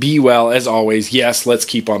and be well, as always. Yes, let's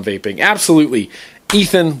keep on vaping. Absolutely.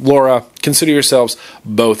 Ethan, Laura, consider yourselves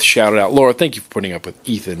both shouted out. Laura, thank you for putting up with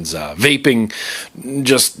Ethan's vaping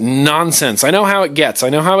just nonsense. I know how it gets. I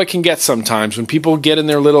know how it can get sometimes when people get in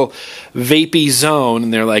their little vapey zone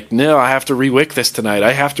and they're like, no, I have to re-wick this tonight.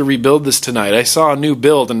 I have to rebuild this tonight. I saw a new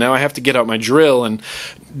build and now I have to get out my drill and,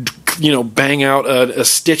 bang out a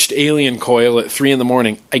stitched alien coil at 3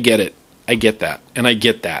 a.m. I get it. I get that. And I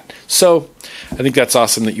get that. So I think that's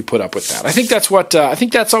awesome that you put up with that. I think that's what I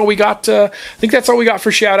think that's all we got. I think that's all we got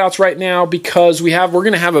for shout outs right now, because we're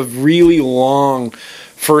going to have a really long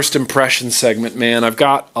first impression segment, man. I've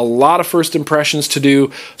got a lot of first impressions to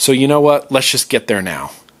do, so you know what? Let's just get there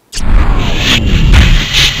now.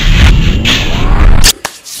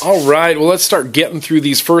 All right, well, let's start getting through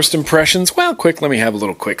these first impressions. Well, quick, let me have a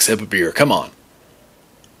little quick sip of beer. Come on.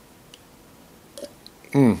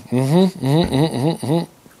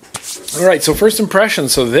 All right, so first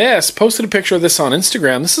impressions. So posted a picture of this on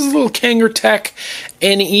Instagram. This is a little Kangertech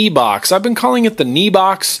NE box. I've been calling it the NE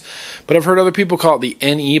box, but I've heard other people call it the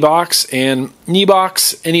NE box. And NE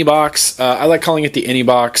box, NE box, I like calling it the NE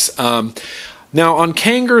box. Now, on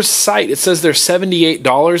Kanger's site, it says they're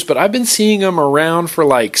 $78, but I've been seeing them around for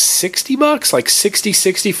like $60, like 60,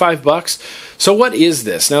 65 bucks. So what is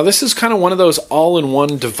this? Now, this is kind of one of those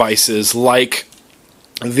all-in-one devices like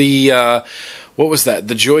the... what was that?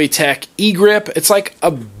 The Joyetech eGrip. It's like a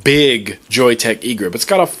big Joyetech eGrip. It's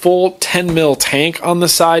got a full 10 mil tank on the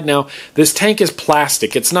side. Now, this tank is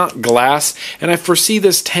plastic. It's not glass, and I foresee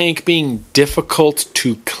this tank being difficult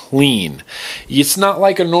to clean. It's not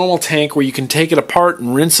like a normal tank where you can take it apart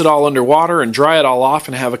and rinse it all underwater and dry it all off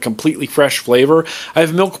and have a completely fresh flavor. I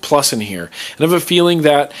have Milk Plus in here, and I have a feeling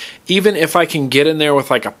that even if I can get in there with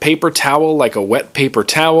like a paper towel, like a wet paper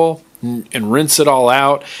towel, and rinse it all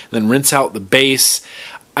out, and then rinse out the base,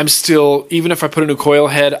 I'm still, even if I put a new coil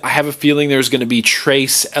head, I have a feeling there's going to be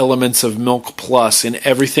trace elements of Milk Plus in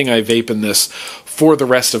everything I vape in this for the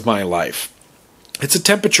rest of my life. It's a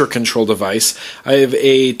temperature control device. I have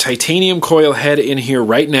a titanium coil head in here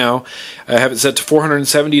right now. I have it set to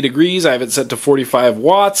 470 degrees. I have it set to 45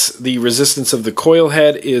 watts. The resistance of the coil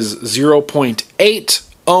head is 0.8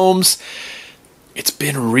 ohms. It's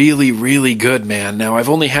been really, really good, man. Now, I've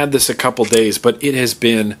only had this a couple days, but it has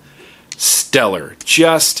been stellar.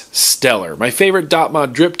 Just stellar. My favorite Dot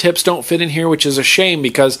Mod drip tips don't fit in here, which is a shame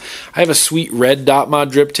because I have a sweet red Dot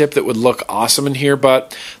Mod drip tip that would look awesome in here,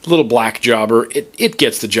 but the little black jobber, it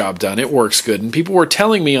gets the job done. It works good. And people were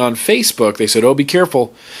telling me on Facebook, they said, oh, be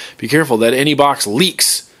careful, that any box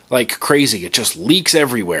leaks like crazy. It just leaks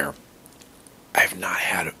everywhere. I've not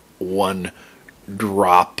had one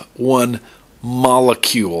drop, one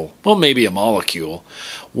molecule, well, maybe a molecule,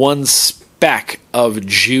 one speck of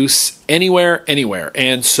juice anywhere.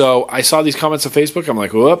 And so I saw these comments on Facebook. I'm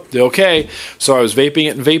like, whoop, okay. So I was vaping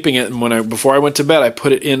it, and before I went to bed, I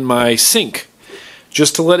put it in my sink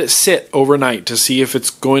just to let it sit overnight to see if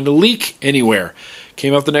it's going to leak anywhere.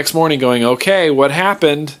 Came out the next morning going, okay, what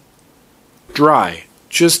happened? Dry.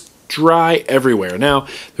 Just dry everywhere. Now,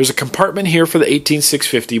 there's a compartment here for the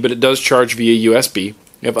 18650, but it does charge via USB.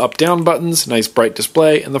 You have up-down buttons, nice bright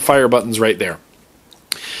display, and the fire button's right there.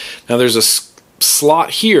 Now there's a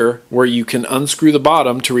slot here where you can unscrew the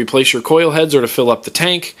bottom to replace your coil heads or to fill up the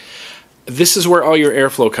tank. This is where all your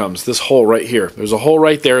airflow comes, this hole right here. There's a hole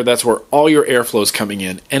right there, that's where all your airflow is coming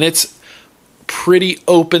in. And it's pretty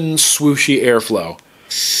open, swooshy airflow.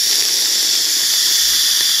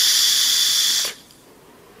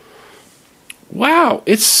 Wow,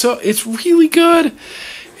 it's really good.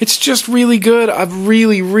 It's just really good. I've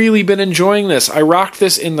really, really been enjoying this. I rocked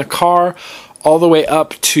this in the car all the way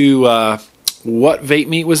up to, what vape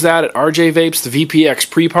meet was that? At RJ Vapes, the VPX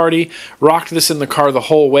pre-party. Rocked this in the car the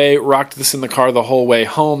whole way. Rocked this in the car the whole way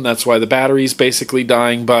home. That's why the battery's basically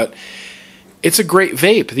dying. But it's a great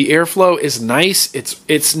vape. The airflow is nice.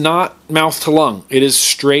 It's not mouth to lung. It is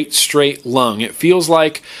straight lung. It feels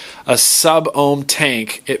like a sub-ohm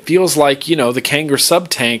tank. It feels like, the Kanger sub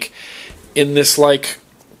tank in this, like,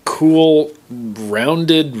 cool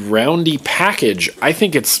roundy package. I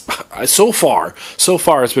think it's so far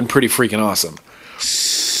it's been pretty freaking awesome.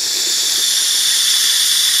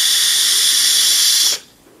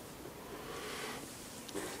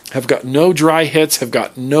 Have got no dry hits, have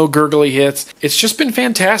got no gurgly hits. It's just been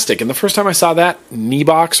fantastic. And the first time I saw that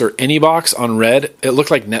NE-Box or AnyBox on red, it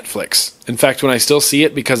looked like Netflix. In fact, when I still see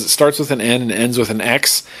it, because it starts with an N and ends with an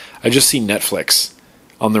X, I just see Netflix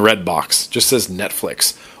on the red box. Just says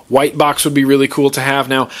Netflix. White box would be really cool to have.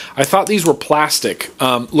 Now, I thought these were plastic.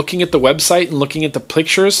 Looking at the website and looking at the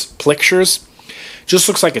pictures, just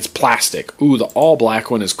looks like it's plastic. Ooh, the all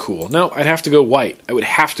black one is cool. No, I'd have to go white. I would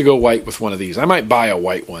have to go white with one of these. I might buy a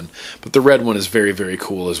white one, but the red one is very, very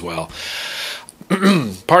cool as well.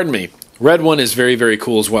 Pardon me. Red one is very, very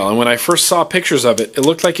cool as well. And when I first saw pictures of it, it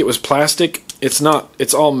looked like it was plastic. It's not.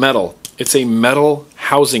 It's all metal. It's a metal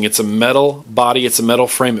housing. It's a metal body. It's a metal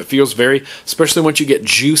frame. It feels very, especially once you get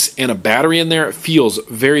juice and a battery in there, it feels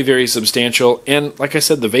very, very substantial. And like I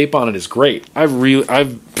said, the vape on it is great.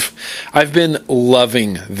 I've been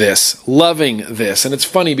loving this. And it's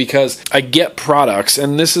funny because I get products,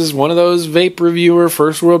 and this is one of those vape reviewer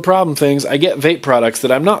first world problem things. I get vape products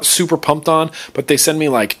that I'm not super pumped on, but they send me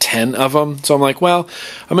like 10 of them. So I'm like, well,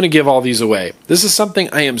 I'm going to give all these away. This is something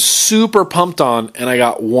I am super pumped on, and I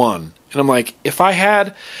got one. And I'm like, if I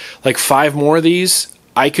had like 5 more of these,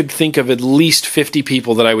 I could think of at least 50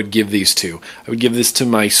 people that I would give these to. I would give this to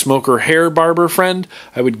my smoker hair barber friend.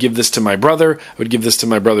 I would give this to my brother. I would give this to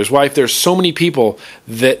my brother's wife. There's so many people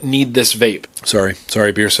that need this vape.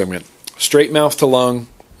 Sorry, beer segment. Straight mouth to lung,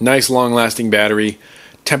 nice long-lasting battery,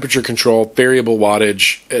 temperature control, variable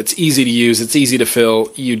wattage. It's easy to use. It's easy to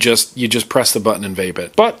fill. You just press the button and vape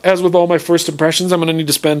it. But as with all my first impressions, I'm going to need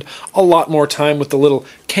to spend a lot more time with the little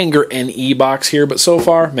Kanger NE box here. But so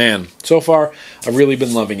far, I've really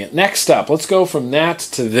been loving it. Next up, let's go from that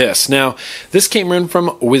to this. Now, this came in from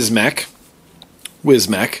Wismec.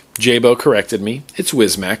 Jabo corrected me. It's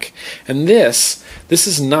Wismec. And this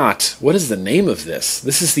is not, what is the name of this?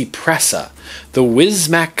 This is the Pressa. The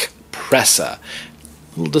Wismec Pressa.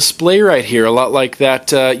 Little display right here, a lot like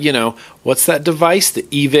that, what's that device? The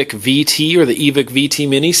EVIC VT or the EVIC VT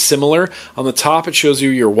Mini, similar. On the top, it shows you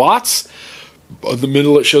your watts. In the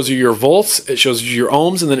middle, it shows you your volts. It shows you your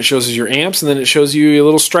ohms, and then it shows you your amps, and then it shows you a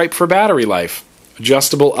little stripe for battery life.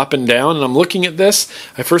 Adjustable up and down, and I'm looking at this.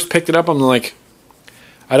 I first picked it up, I'm like,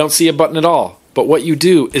 I don't see a button at all. But what you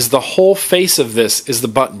do is the whole face of this is the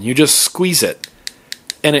button. You just squeeze it,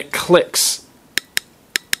 and it clicks.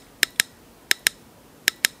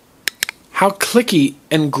 How clicky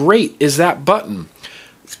and great is that button?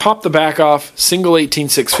 Pop the back off, single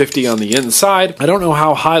 18650 on the inside. I don't know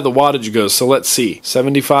how high the wattage goes, so let's see.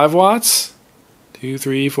 75 watts? 2,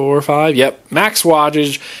 3, 4, 5. Yep, max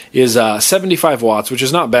wattage is 75 watts, which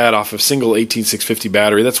is not bad off of single 18650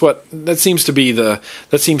 battery. That seems to be the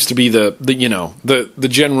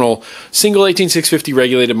general single 18650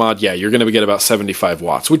 regulated mod. Yeah, you're going to get about 75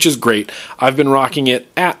 watts, which is great. I've been rocking it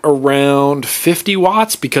at around 50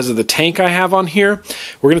 watts because of the tank I have on here.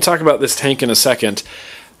 We're going to talk about this tank in a second.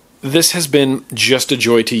 This has been just a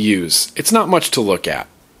joy to use. It's not much to look at.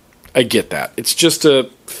 I get that. It's just a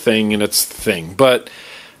thing and it's a thing. But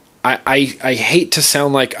I hate to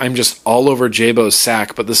sound like I'm just all over Jabo's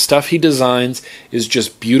sack, but the stuff he designs is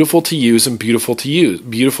just beautiful to use and beautiful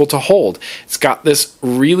to hold. It's got this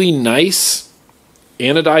really nice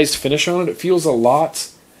anodized finish on it. It feels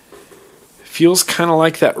kind of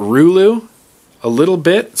like that Rulu a little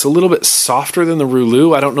bit. It's a little bit softer than the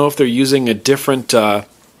Rulu. I don't know if they're using a different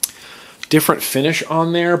finish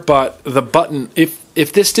on there, but the button,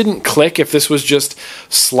 if this didn't click, if this was just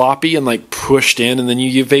sloppy and like pushed in and then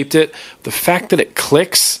you vaped it, the fact that it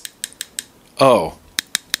clicks,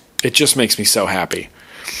 it just makes me so happy.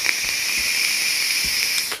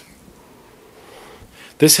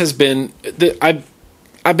 This has been,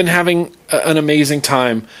 I've been having an amazing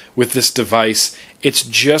time with this device. It's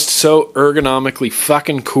just so ergonomically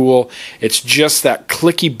fucking cool. It's just that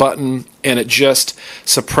clicky button, and it just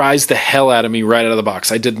surprised the hell out of me right out of the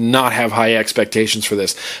box. I did not have high expectations for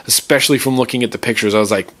this, especially from looking at the pictures. I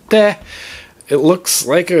was like, it looks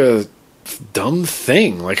like a dumb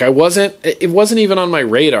thing. Like it wasn't even on my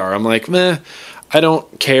radar. I'm like, I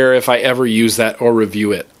don't care if I ever use that or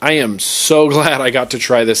review it. I am so glad I got to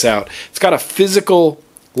try this out. It's got a physical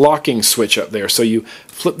locking switch up there. So you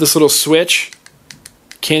flip this little switch,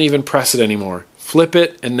 can't even press it anymore. Flip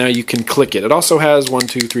it, and now you can click it. It also has 1,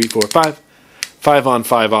 2, 3, 4, 5. 5 on,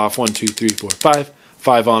 5 off. 1, 2, 3, 4, 5.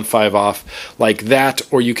 5 on, 5 off. Like that,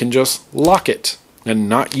 or you can just lock it and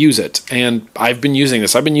not use it. And I've been using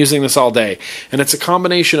this. I've been using this all day. And it's a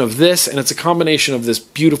combination of this, and it's a combination of this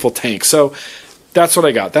beautiful tank. So that's what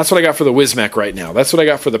I got. That's what I got for the Wismec right now. That's what I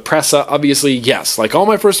got for the Pressa. Obviously, yes, like all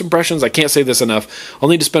my first impressions, I can't say this enough. I'll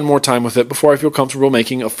need to spend more time with it before I feel comfortable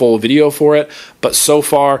making a full video for it. But so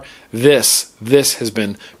far, this has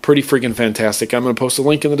been pretty freaking fantastic. I'm going to post a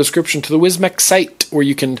link in the description to the Wismec site where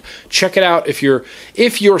you can check it out if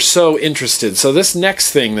you're so interested. So this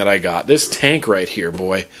next thing that I got, this tank right here,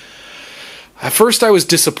 boy. At first, I was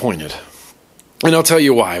disappointed. And I'll tell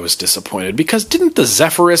you why I was disappointed. Because didn't the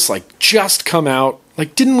Zephyrus, just come out?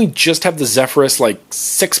 Didn't we just have the Zephyrus,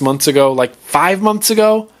 6 months ago? 5 months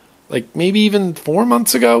ago? Maybe even 4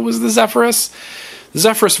 months ago was the Zephyrus? The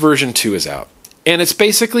Zephyrus version 2 is out. And it's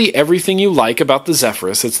basically everything you like about the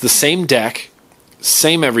Zephyrus. It's the same deck,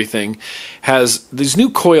 same everything, has these new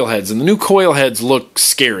coil heads, and the new coil heads look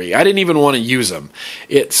scary. I didn't even want to use them.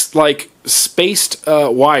 It's like spaced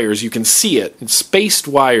wires. You can see it. It's spaced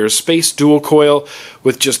wires, spaced dual coil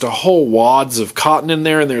with just a whole wads of cotton in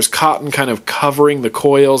there, and there's cotton kind of covering the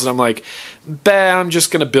coils, and I'm like, bah, I'm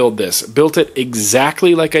just going to build this. Built it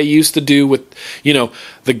exactly like I used to do with,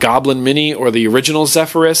 the Goblin Mini or the original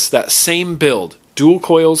Zephyrus, that same build. Dual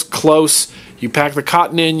coils, close. You pack the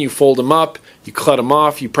cotton in, you fold them up, you cut them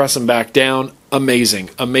off, you press them back down.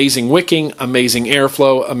 Amazing. Amazing wicking, amazing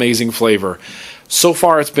airflow, amazing flavor. So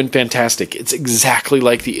far, it's been fantastic. It's exactly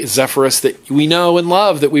like the Zephyrus that we know and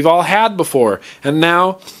love, that we've all had before. And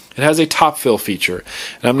now, it has a top fill feature.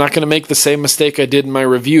 And I'm not going to make the same mistake I did in my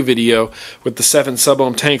review video with the 7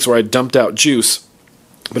 sub-ohm tanks where I dumped out juice.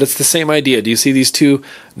 But it's the same idea. Do you see these 2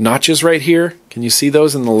 notches right here? Can you see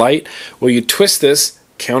those in the light? Well, you twist this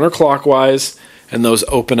counterclockwise, and those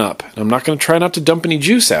open up. And I'm not going to try not to dump any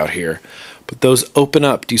juice out here, but those open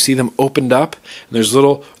up. Do you see them opened up? And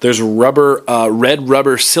there's rubber, red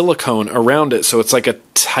rubber silicone around it, so it's like a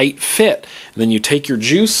tight fit. And then you take your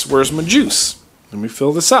juice. Where's my juice? Let me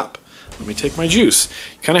fill this up. Let me take my juice.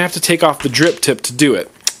 You kind of have to take off the drip tip to do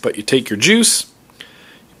it, but you take your juice,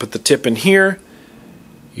 you put the tip in here,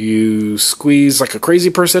 you squeeze like a crazy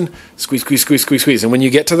person, squeeze, squeeze, squeeze, squeeze, squeeze. And when you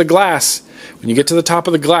get to the glass, when you get to the top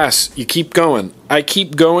of the glass, you keep going. I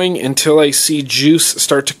keep going until I see juice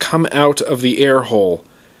start to come out of the air hole.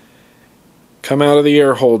 Come out of the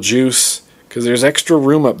air hole, juice, because there's extra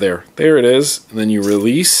room up there. There it is. And then you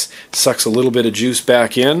release, sucks a little bit of juice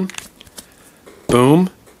back in. Boom.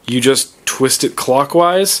 You just twist it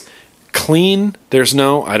clockwise. Clean. There's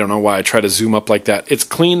no, I don't know why I try to zoom up like that. It's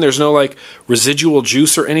clean. There's no like residual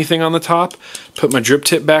juice or anything on the top. Put my drip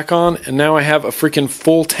tip back on, and now I have a freaking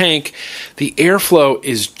full tank. The airflow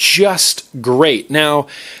is just great. Now,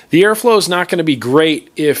 the airflow is not going to be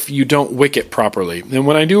great if you don't wick it properly. And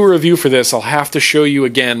when I do a review for this, I'll have to show you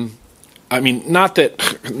again. I mean,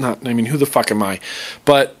 who the fuck am I?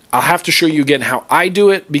 But I'll have to show you again how I do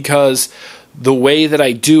it, because the way that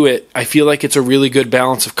I do it, I feel like it's a really good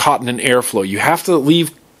balance of cotton and airflow. You have to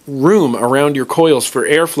leave room around your coils for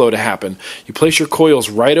airflow to happen. You place your coils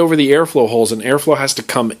right over the airflow holes, and airflow has to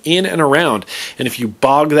come in and around. And if you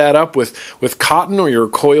bog that up with cotton, or your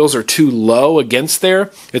coils are too low against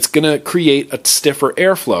there, it's going to create a stiffer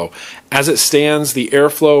airflow. As it stands, the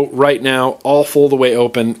airflow right now, all full the way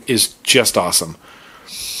open, is just awesome.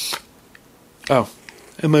 Oh,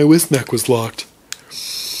 and my whisk neck was locked.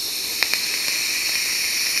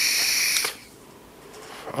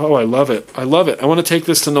 Oh, I love it. I love it. I want to take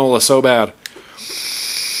this to NOLA so bad.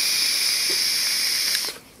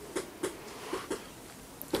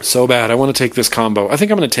 So bad. I want to take this combo. I think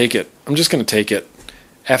I'm going to take it. I'm just going to take it.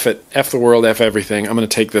 F it. F the world. F everything. I'm going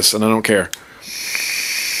to take this, and I don't care.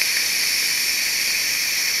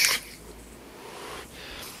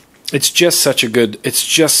 It's just such a good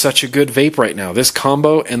vape right now. This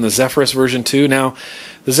combo and the Zephyrus version 2. Now,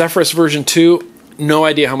 the Zephyrus version 2, no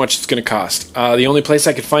idea how much it's going to cost. The only place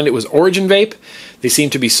I could find it was Origin Vape. They seem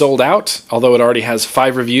to be sold out, although it already has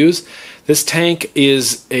 5 reviews. This tank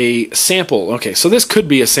is a sample. Okay, so this could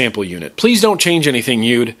be a sample unit. Please don't change anything,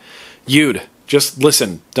 Yude. Just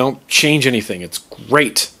listen. Don't change anything. It's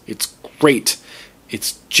great. It's great.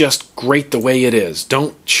 It's just great the way it is.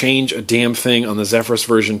 Don't change a damn thing on the Zephyrus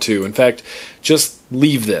version 2. In fact, just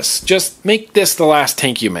leave this. Just make this the last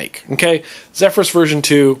tank you make, okay? Zephyrus version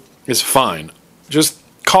 2 is fine. Just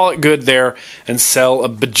call it good there and sell a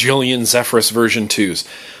bajillion Zephyrus version 2s.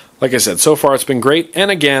 Like I said, so far it's been great.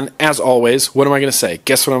 And again, as always, what am I going to say?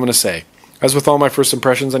 Guess what I'm going to say? As with all my first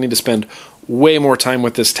impressions, I need to spend way more time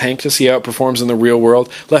with this tank to see how it performs in the real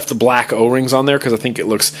world. Left the black O-rings on there because I think it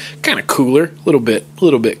looks kind of cooler, a little bit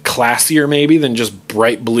classier maybe than just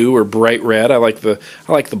bright blue or bright red. I like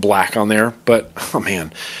the black on there, but oh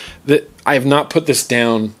man, I have not put this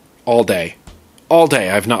down all day. All day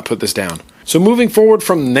I've not put this down. So moving forward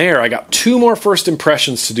from there, I got 2 more first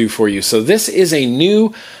impressions to do for you. So this is a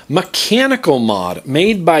new mechanical mod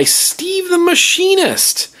made by Steve the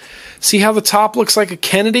Machinist. See how the top looks like a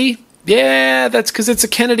Kennedy? Yeah, that's because it's a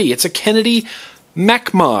Kennedy. It's a Kennedy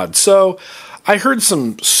mech mod. So I heard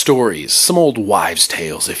some stories, some old wives'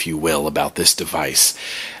 tales, if you will, about this device.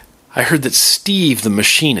 I heard that Steve the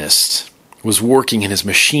Machinist was working in his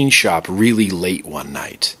machine shop really late one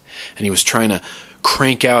night, and he was trying to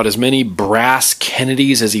crank out as many brass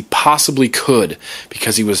Kennedys as he possibly could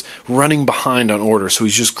because he was running behind on orders. So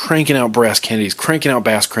he's just cranking out brass Kennedys, cranking out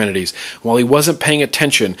brass Kennedys. While he wasn't paying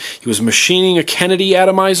attention, he was machining a Kennedy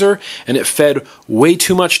atomizer, and it fed way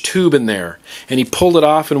too much tube in there. And he pulled it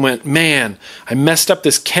off and went, man, I messed up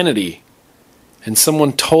this Kennedy. And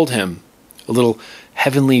someone told him, a little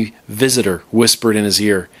heavenly visitor whispered in his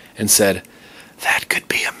ear and said, "That could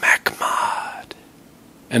be a mech mod."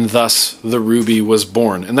 And thus the Ruby was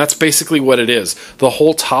born. And that's basically what it is. The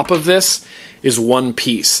whole top of this is one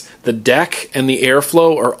piece. The deck and the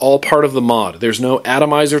airflow are all part of the mod. There's no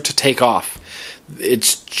atomizer to take off.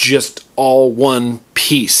 It's just all one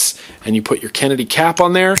piece. And you put your Kennedy cap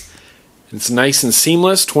on there. It's nice and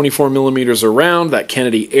seamless, 24 millimeters around, that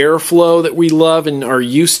Kennedy airflow that we love and are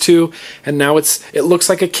used to. And now it looks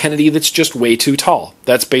like a Kennedy that's just way too tall.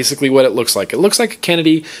 That's basically what it looks like. It looks like a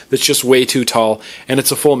Kennedy that's just way too tall, and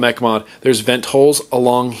it's a full mech mod. There's vent holes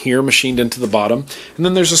along here machined into the bottom, and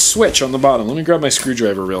then there's a switch on the bottom. Let me grab my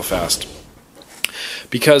screwdriver real fast.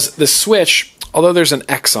 Because the switch, although there's an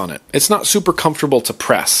X on it, it's not super comfortable to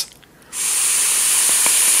press.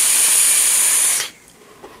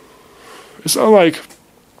 It's not like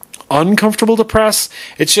uncomfortable to press.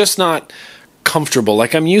 It's just not comfortable.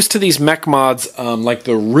 Like I'm used to these mech mods, like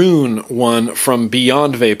the Rune one from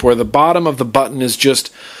Beyond Vape, where the bottom of the button is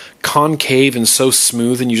just concave and so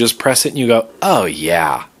smooth, and you just press it and you go, "Oh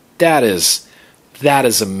yeah, that is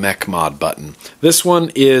a mech mod button." This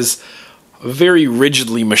one is very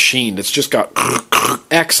rigidly machined. It's just got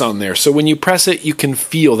X on there, so when you press it, you can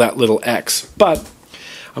feel that little X. But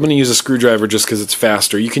I'm going to use a screwdriver just because it's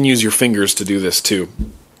faster. You can use your fingers to do this too.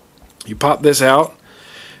 You pop this out,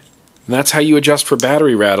 and that's how you adjust for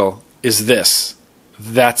battery rattle, is this.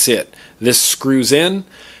 That's it. This screws in.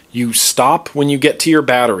 You stop when you get to your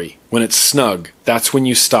battery. When it's snug, that's when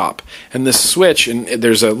you stop. And this switch, and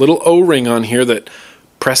there's a little O-ring on here that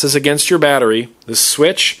presses against your battery. The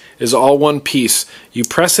switch is all one piece. You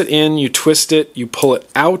press it in, you twist it, you pull it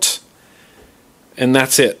out, and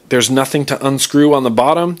that's it. There's nothing to unscrew on the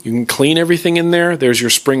bottom. You can clean everything in there. There's your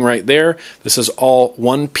spring right there. This is all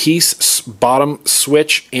one piece, bottom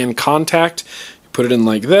switch and contact. You put it in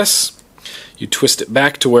like this. You twist it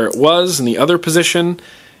back to where it was in the other position,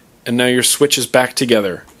 and now your switch is back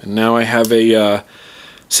together. And now I have a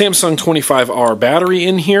Samsung 25R battery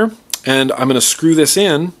in here, and I'm going to screw this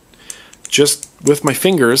in just with my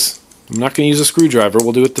fingers. I'm not going to use a screwdriver.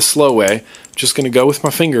 We'll do it the slow way. I'm just going to go with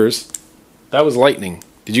my fingers. That was lightning.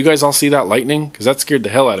 Did you guys all see that lightning? Because that scared the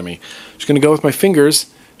hell out of me. I'm just going to go with my fingers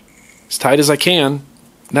as tight as I can,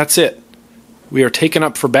 and that's it. We are taken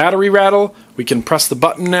up for battery rattle. We can press the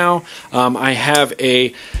button now. I have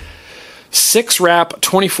a 6-wrap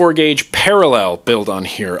 24 gauge parallel build on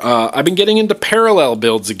here. I've been getting into parallel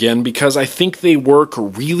builds again because I think they work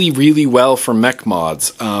really, really well for mech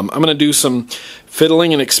mods. I'm going to do some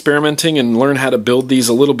fiddling and experimenting and learn how to build these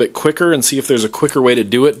a little bit quicker and see if there's a quicker way to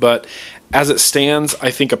do it, but as it stands, I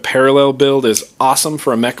think a parallel build is awesome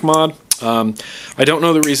for a mech mod. I don't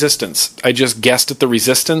know the resistance. I just guessed at the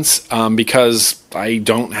resistance because I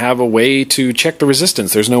don't have a way to check the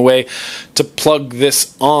resistance. There's no way to plug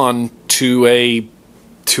this on to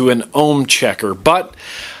an ohm checker, but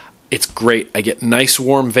it's great. I get nice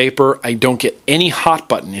warm vapor. I don't get any hot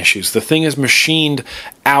button issues. The thing is machined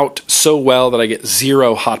out so well that I get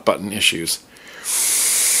 0 hot button issues.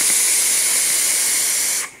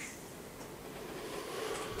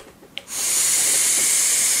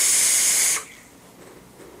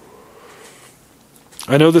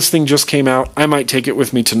 I know this thing just came out. I might take it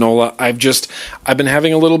with me to NOLA. I've been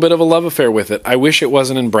having a little bit of a love affair with it. I wish it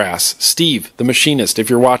wasn't in brass. Steve, the machinist, if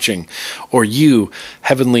you're watching, or you,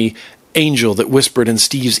 heavenly angel that whispered in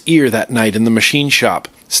Steve's ear that night in the machine shop,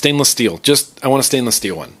 stainless steel. I want a stainless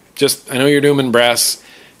steel one. I know you're doing them in brass.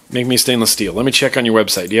 Make me a stainless steel. Let me check on your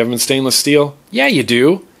website. Do you have them in stainless steel? Yeah, you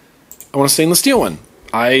do. I want a stainless steel one.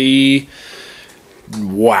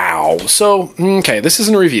 Wow. So, okay, this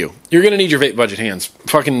isn't a review. You're going to need your vape budget hands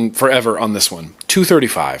fucking forever on this one.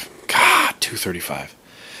 $235. God, $235.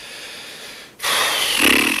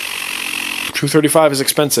 $235 is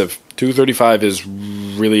expensive. $235 is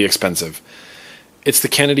really expensive. It's the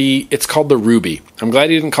Kennedy. It's called the Ruby. I'm glad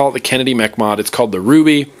he didn't call it the Kennedy mech mod. It's called the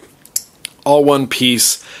Ruby. All one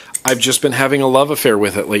piece. I've just been having a love affair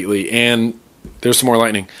with it lately, and there's some more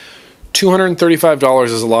lightning. $235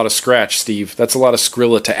 is a lot of scratch, Steve. That's a lot of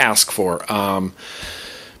Skrilla to ask for.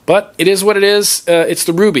 But it is what it is. It's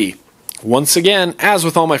the Ruby. Once again, as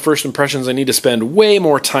with all my first impressions, I need to spend way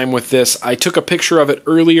more time with this. I took a picture of it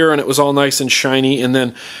earlier, and it was all nice and shiny, and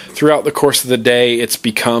then throughout the course of the day, it's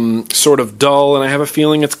become sort of dull, and I have a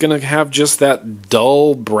feeling it's going to have just that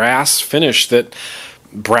dull brass finish that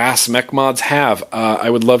brass mech mods have. I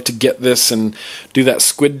would love to get this and do that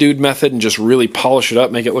Squid Dude method and just really polish it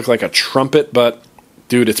up, make it look like a trumpet, but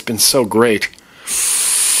dude, it's been so great.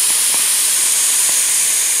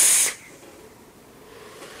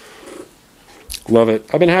 Love it.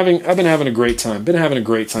 I've been having a great time. Been having a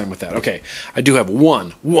great time with that. Okay, I do have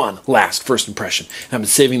one last first impression. And I've been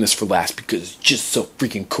saving this for last because it's just so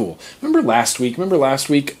freaking cool. Remember last week? Last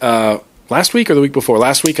week or the week before?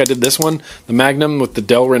 Last week I did this one, the Magnum with the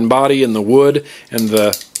Delrin body and the wood and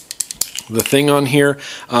the thing on here.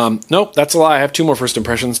 Nope, that's a lie. I have 2 more first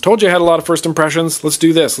impressions. Told you I had a lot of first impressions. Let's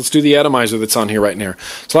do this. Let's do the atomizer that's on here right now.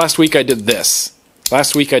 So last week I did this. Well,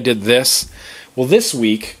 this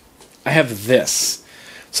week I have this.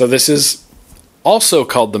 So this is also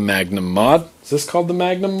called the Magnum mod. Is this called the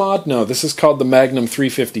Magnum mod? No, this is called the Magnum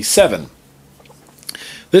 357.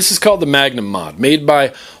 This is called the Magnum mod, made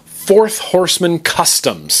by Fourth Horseman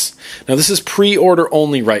Customs. Now this is pre-order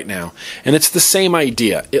only right now, and it's the same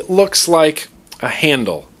idea. It looks like a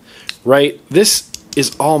handle, right? This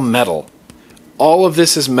is all metal. All of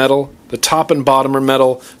this is metal. The top and bottom are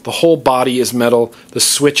metal. The whole body is metal. The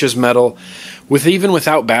switch is metal. Even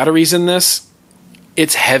without batteries in this,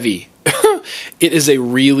 it's heavy. It is a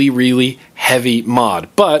really, really heavy mod,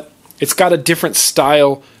 but it's got a different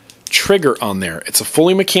style trigger on there. It's a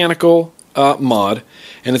fully mechanical mod,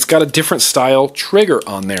 and it's got a different style trigger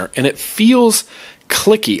on there, and it feels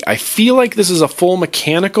clicky. I feel like this is a full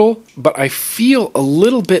mechanical, but I feel a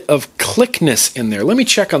little bit of clickness in there. Let me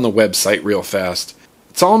check on the website real fast.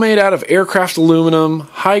 It's all made out of aircraft aluminum,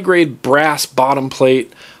 high-grade brass bottom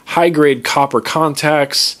plate, high-grade copper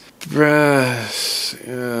contacts, brass,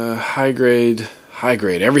 high-grade,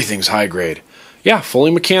 everything's high-grade. Yeah,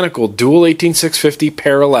 fully mechanical, dual 18650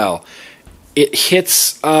 parallel. It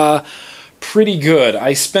hits pretty good.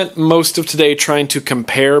 I spent most of today trying to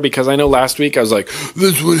compare because I know last week I was like,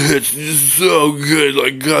 this one hits so good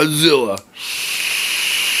like Godzilla.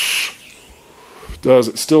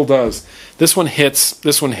 It still does. This one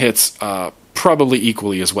hits probably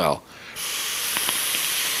equally as well.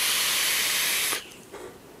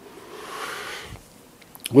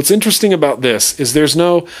 What's interesting about this is there's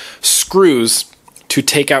no screws to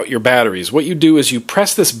take out your batteries. What you do is you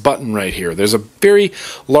press this button right here. There's a very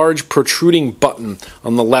large protruding button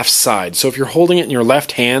on the left side. So if you're holding it in your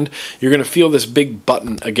left hand, you're going to feel this big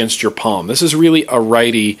button against your palm. This is really a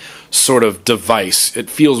righty sort of device. It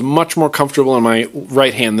feels much more comfortable in my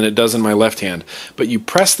right hand than it does in my left hand. But you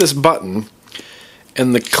press this button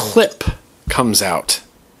and the clip comes out.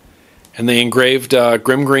 And they engraved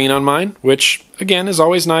Grim Green on mine, which, again, is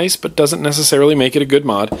always nice, but doesn't necessarily make it a good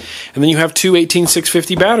mod. And then you have 2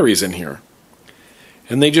 18650 batteries in here.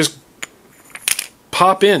 And they just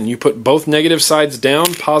pop in. You put both negative sides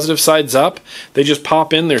down, positive sides up. They just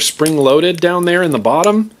pop in. They're spring-loaded down there in the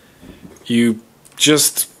bottom. You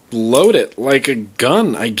just load it like a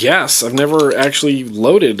gun, I guess. I've never actually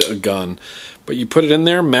loaded a gun. But you put it in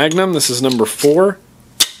there, Magnum, this is number 4.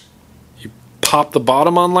 Pop the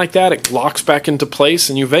bottom on like that, it locks back into place,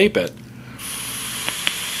 and you vape it.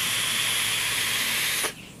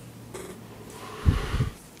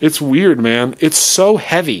 It's weird, man. It's so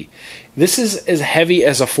heavy. This is as heavy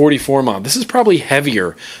as a 44 mod. This is probably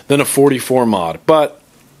heavier than a 44 mod, but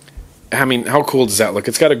I mean, how cool does that look?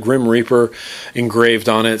 It's got a Grim Reaper engraved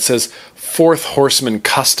on it. It says Fourth Horseman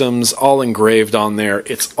Customs, all engraved on there.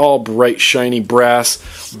 It's all bright, shiny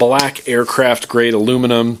brass, black aircraft grade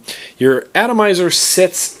aluminum. Your atomizer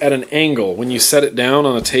sits at an angle. When you set it down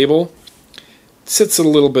on a table, it sits at a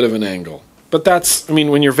little bit of an angle. But that's, I mean,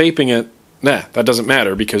 when you're vaping it, that doesn't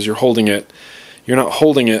matter because you're holding it. You're not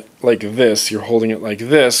holding it like this, you're holding it like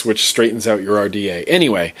this, which straightens out your RDA.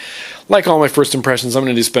 Anyway, like all my first impressions, I'm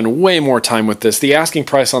going to spend way more time with this. The asking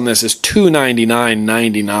price on this is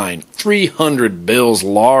 $299.99. 300 bills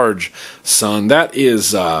large, son. That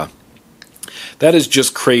is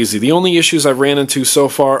just crazy. The only issues I've ran into so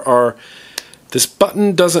far are this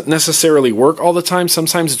button doesn't necessarily work all the time.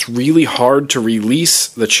 Sometimes it's really hard to release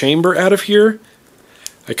the chamber out of here.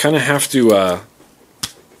 I kind of have to...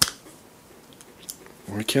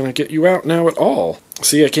 Why can't I get you out now at all?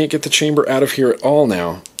 See, I can't get the chamber out of here at all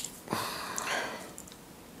now.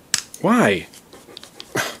 Why?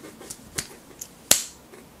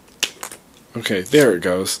 Okay, there it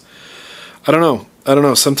goes. I don't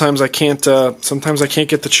know. Sometimes I can't get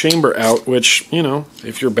the chamber out, which, you know,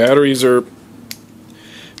 if your batteries are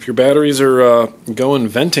going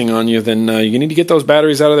venting on you, then you need to get those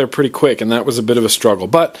batteries out of there pretty quick, and that was a bit of a struggle.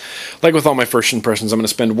 But like with all my first impressions, I'm going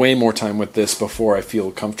to spend way more time with this before I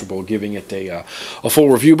feel comfortable giving it a full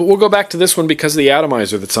review. But we'll go back to this one because of the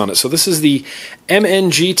atomizer that's on it. So this is the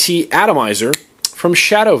MNGT atomizer from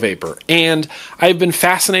Shadow Vapor, and I've been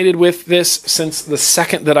fascinated with this since the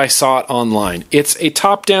second that I saw it online. It's a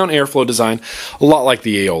top-down airflow design, a lot like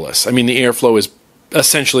the Aeolus. I mean, the airflow is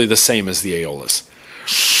essentially the same as the Aeolus.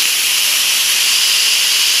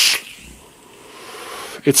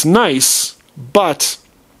 It's nice, but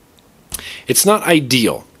it's not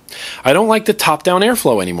ideal. I don't like the top-down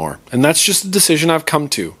airflow anymore, and that's just a decision I've come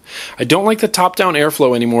to. I don't like the top-down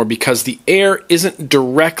airflow anymore because the air isn't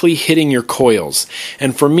directly hitting your coils.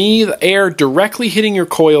 And for me, the air directly hitting your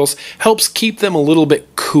coils helps keep them a little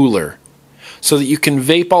bit cooler so that you can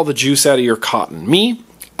vape all the juice out of your cotton. Me,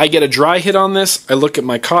 I get a dry hit on this, I look at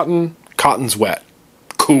my cotton, cotton's wet.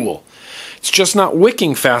 Cool. It's just not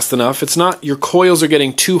wicking fast enough. It's not, your coils are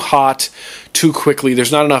getting too hot too quickly.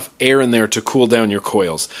 There's not enough air in there to cool down your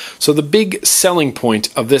coils. So the big selling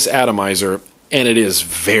point of this atomizer, and it is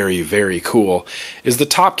very, very cool, is the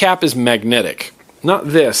top cap is magnetic. Not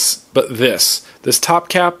this, but this. This top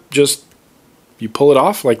cap, just, you pull it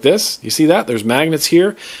off like this. You see that? There's magnets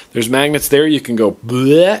here. There's magnets there. You can go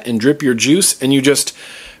bleh and drip your juice, and you just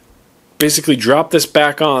basically drop this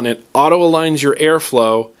back on. It auto-aligns your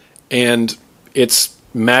airflow, and it's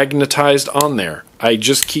magnetized on there. I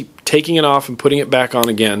just keep taking it off and putting it back on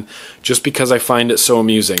again just because I find it so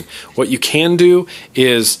amusing. What you can do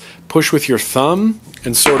is push with your thumb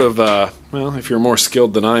and sort of, well, if you're more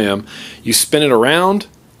skilled than I am, you spin it around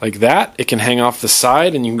like that. It can hang off the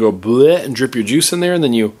side, and you can go bleh and drip your juice in there, and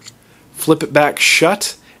then you flip it back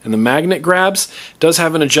shut, and the magnet grabs. It does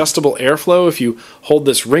have an adjustable airflow. If you hold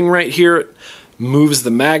this ring right here, it moves the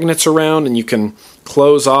magnets around, and you can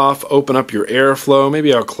close off, open up your airflow.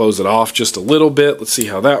 Maybe I'll close it off just a little bit. Let's see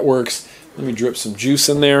how that works. Let me drip some juice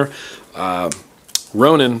in there.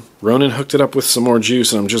 Ronan hooked it up with some more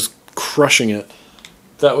juice, and I'm just crushing it.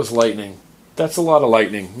 That was lightning. That's a lot of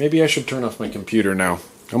lightning. Maybe I should turn off my computer now.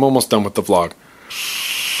 I'm almost done with the vlog.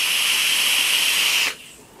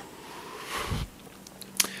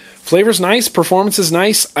 Flavor's nice, performance is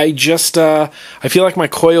nice. I just, I feel like my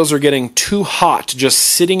coils are getting too hot, just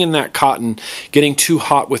sitting in that cotton, getting too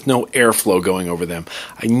hot with no airflow going over them.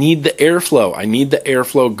 I need the airflow. I need the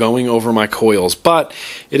airflow going over my coils, but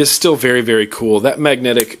it is still very, very cool. That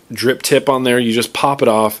magnetic drip tip on there, you just pop it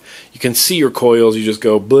off. You can see your coils. You just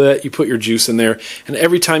go, bleh, you put your juice in there, and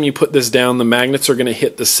every time you put this down, the magnets are going to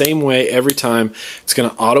hit the same way every time. It's going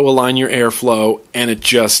to auto-align your airflow, and it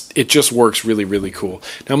just works really, really cool.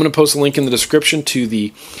 Now I'm going to post a link in the description to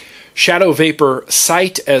the Shadow Vapor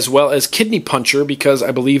site as well as Kidney Puncher, because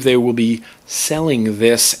I believe they will be selling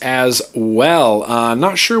this as well.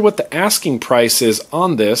 Not sure what the asking price is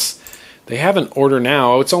on this. They have an order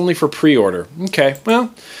now. Oh, it's only for pre-order. Okay,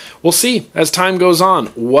 well, we'll see as time goes on.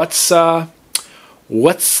 What's going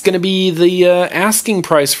to be the asking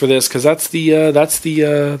price for this? Because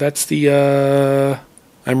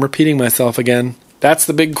I'm repeating myself again. That's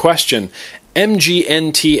the big question.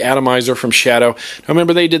 MGNT atomizer from Shadow. Now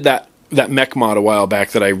remember, they did that mech mod a while back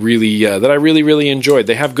that I really enjoyed.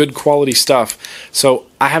 They have good quality stuff, so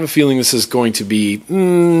I have a feeling this is going to be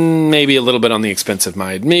maybe a little bit on the expensive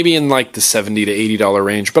side, maybe in like the $70 to $80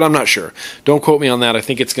 range, but I'm not sure. Don't quote me on that. I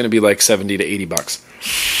think it's going to be like 70 to 80 bucks.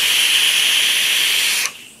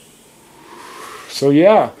 So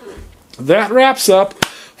yeah, that wraps up.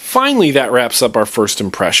 Finally, that wraps up our first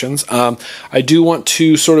impressions. I do want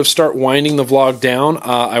to sort of start winding the vlog down.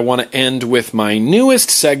 I want to end with my newest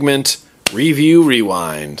segment, Review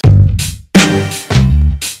Rewind.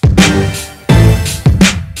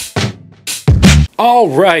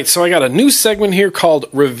 Alright, so I got a new segment here called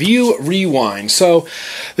Review Rewind. So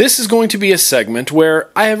this is going to be a segment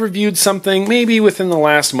where I have reviewed something maybe within the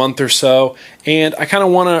last month or so, and I kind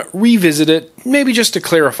of want to revisit it, maybe just to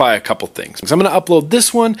clarify a couple things. So I'm going to upload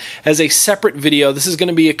this one as a separate video. This is going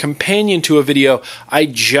to be a companion to a video I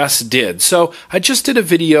just did. So I just did a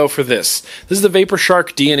video for this. This is the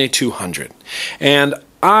VaporShark DNA 200. And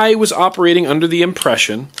I was operating under the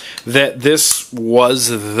impression that this was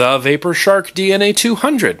the VaporShark DNA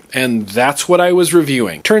 200, and that's what I was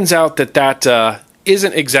reviewing. Turns out that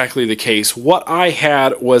isn't exactly the case. What I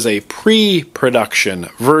had was a pre-production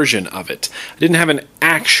version of it. I didn't have an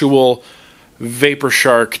actual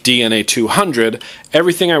VaporShark DNA 200.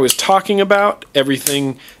 Everything I was talking about,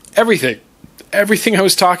 everything I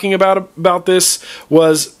was talking about this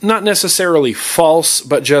was not necessarily false,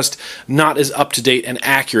 but just not as up-to-date and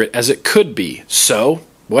accurate as it could be. So,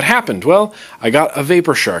 what happened? Well, I got a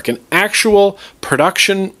VaporShark, an actual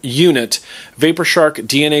production unit VaporShark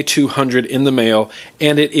DNA 200 in the mail,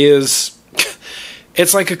 and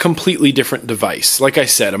it's like a completely different device. Like I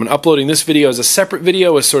said, I'm uploading this video as a separate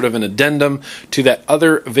video, as sort of an addendum to that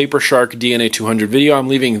other VaporShark DNA 200 video. I'm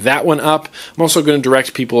leaving that one up. I'm also going to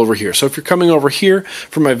direct people over here. So if you're coming over here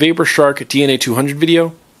for my VaporShark DNA 200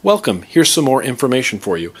 video, welcome. Here's some more information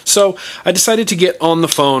for you. So I decided to get on the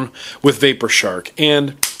phone with VaporShark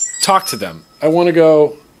and talk to them. I want to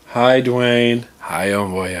go, hi Dwayne, Hi,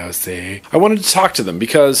 Homeboy OC. I wanted to talk to them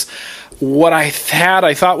because what I had,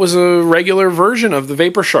 I thought was a regular version of the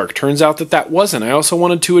Vapor Shark. Turns out that wasn't. I also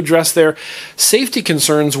wanted to address their safety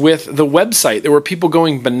concerns with the website. There were people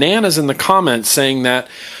going bananas in the comments saying that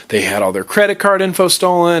they had all their credit card info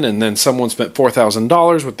stolen, and then someone spent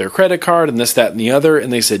 $4,000 with their credit card, and this, that, and the other.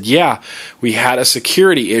 And they said, yeah, we had a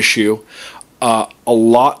security issue. A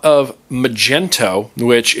lot of Magento,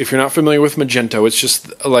 which, if you're not familiar with Magento, it's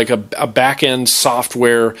just like a back-end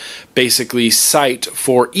software, basically, site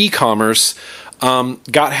for e-commerce,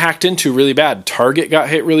 got hacked into really bad. Target got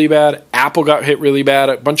hit really bad. Apple got hit really bad.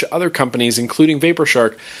 A bunch of other companies, including Vapor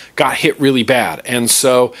Shark, got hit really bad. And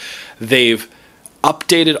so they've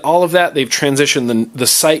updated all of that. They've transitioned the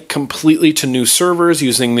site completely to new servers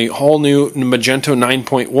using the whole new Magento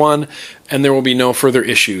 9.1, and there will be no further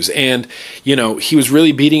issues. And, he was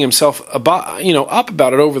really beating himself up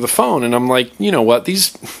about it over the phone. And I'm like, you know what?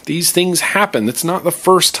 These things happen. It's not the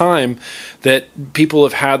first time that people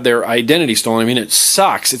have had their identity stolen. I mean, it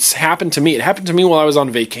sucks. It's happened to me. It happened to me while I was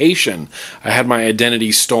on vacation. I had my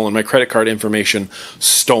identity stolen, my credit card information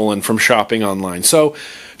stolen from shopping online. So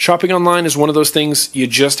shopping online is one of those things you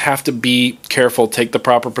just have to be careful, take the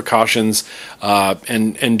proper precautions,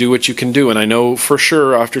 and do what you can do. And I know for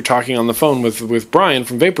sure, after talking on the phone with Brian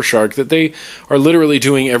from Vapor Shark, that they are literally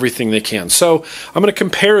doing everything they can. So I'm going to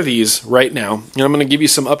compare these right now, and I'm going to give you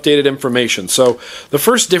some updated information. So the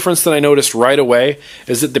first difference that I noticed right away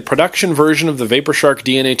is that the production version of the Vapor Shark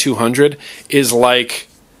DNA 200 is like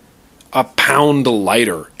a pound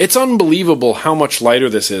lighter. It's unbelievable how much lighter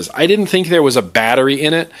this is. I didn't think there was a battery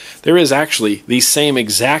in it. There is actually the same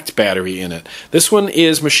exact battery in it. This one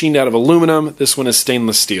is machined out of aluminum. This one is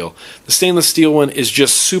stainless steel. The stainless steel one is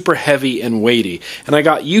just super heavy and weighty, and I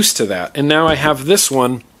got used to that. And now I have this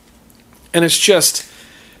one, and it's just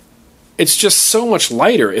so much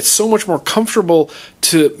lighter. It's so much more comfortable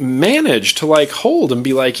to manage, to hold and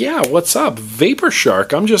be like, yeah, what's up, Vapor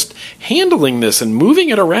Shark? I'm just handling this and moving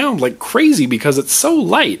it around like crazy because it's so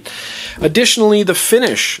light. Additionally, the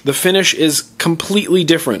finish is completely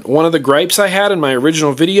different. One of the gripes I had in my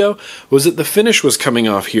original video was that the finish was coming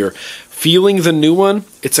off here. Feeling the new one,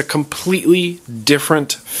 it's a completely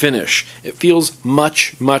different finish. It feels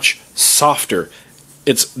much, much softer.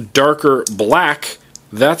 It's darker black,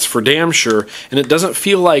 that's for damn sure, and it doesn't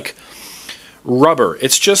feel like rubber.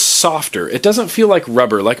 It's just softer. It doesn't feel like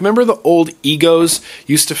rubber. Like, remember the old Egos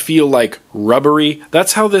used to feel like rubbery?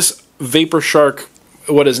 That's how this Vapor Shark,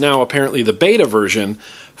 what is now apparently the beta version,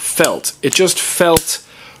 felt. It just felt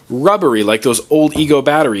rubbery, like those old Ego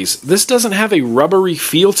batteries. This doesn't have a rubbery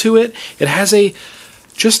feel to it. It has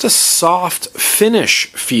just a soft finish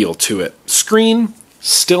feel to it. Screen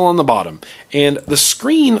still on the bottom, and the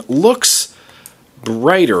screen looks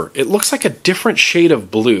brighter. It looks like a different shade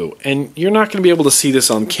of blue, and you're not going to be able to see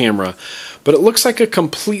this on camera, but it looks like a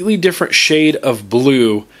completely different shade of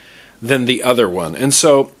blue than the other one. And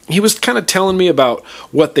so he was kind of telling me about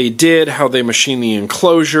what they did, how they machined the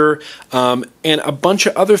enclosure, and a bunch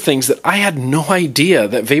of other things that I had no idea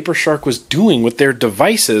that Vapor Shark was doing with their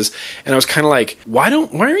devices. And I was kind of like, why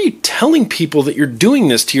are you telling people that you're doing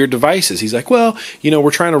this to your devices? He's like, well, we're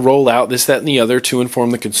trying to roll out this, that, and the other to inform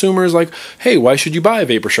the consumers, like, hey, why should you buy a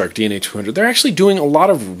Vapor Shark DNA 200? They're actually doing a lot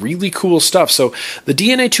of really cool stuff. So the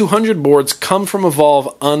DNA 200 boards come from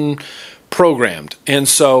Evolve unprogrammed. And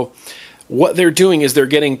so what they're doing is they're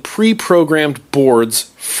getting pre-programmed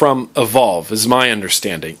boards from Evolve, is my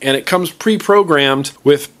understanding. And it comes pre-programmed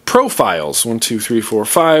with profiles. 1, 2, 3, 4,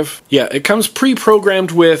 5. Yeah, it comes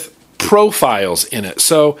pre-programmed with profiles in it.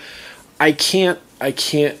 So I can't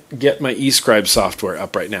get my eScribe software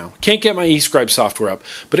up right now. Can't get my eScribe software up,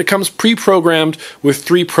 but it comes pre-programmed with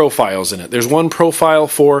 3 profiles in it. There's one profile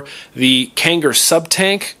for the Kanger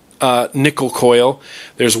Subtank nickel coil.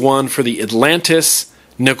 There's one for the Atlantis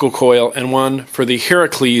nickel coil, and one for the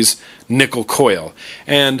Heracles nickel coil.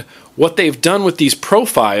 And what they've done with these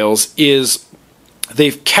profiles is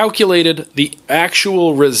they've calculated the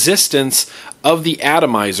actual resistance of the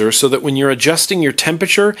atomizer so that when you're adjusting your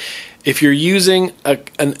temperature, if you're using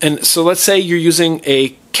so let's say you're using a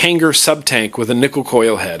Kanger Subtank with a nickel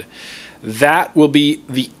coil head, that will be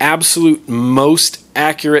the absolute most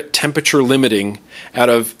accurate temperature limiting out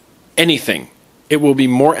of anything. It will be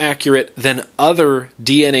more accurate than other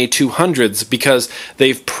DNA 200s because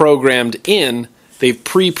they've pre-programmed in the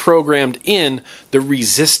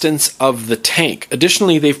resistance of the tank.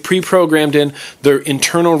 Additionally, they've pre-programmed in the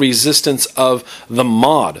internal resistance of the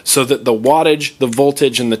mod so that the wattage, the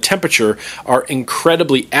voltage, and the temperature are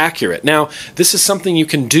incredibly accurate. Now, this is something you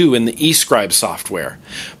can do in the eScribe software,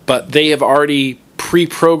 but they have already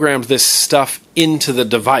pre-programmed this stuff into the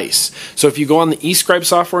device. So if you go on the eScribe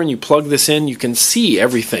software and you plug this in, you can see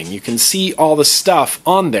everything. You can see all the stuff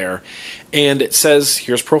on there, and it says,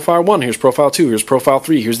 here's profile 1, here's profile 2, here's profile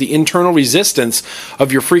 3, here's the internal resistance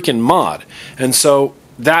of your freaking mod. And so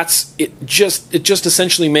that's it. Just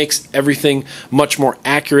essentially makes everything much more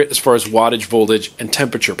accurate as far as wattage, voltage, and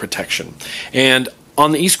temperature protection. And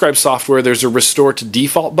on the eScribe software, there's a restore to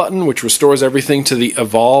default button, which restores everything to the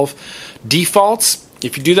Evolve defaults.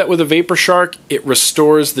 If you do that with a VaporShark, it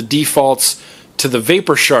restores the defaults to the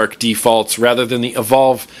VaporShark defaults rather than the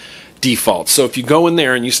Evolve defaults. So if you go in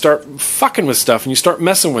there and you start fucking with stuff and you start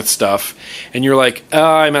messing with stuff and you're like,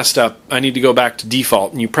 I messed up, I need to go back to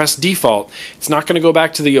default, and you press default, it's not going to go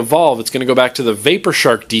back to the Evolve, it's going to go back to the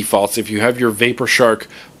VaporShark defaults if you have your VaporShark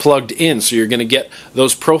plugged in. So you're going to get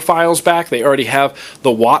those profiles back. They already have the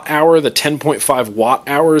watt hour, the 10.5 watt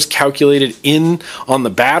hours calculated in on the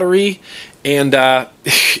battery. And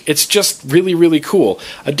it's just really, really cool.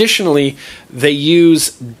 Additionally, they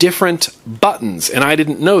use different buttons, and I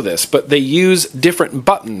didn't know this, but they use different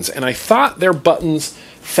buttons, and I thought their buttons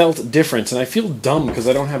felt different, and I feel dumb because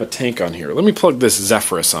I don't have a tank on here. Let me plug this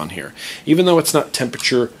Zephyrus on here. Even though it's not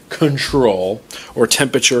temperature control or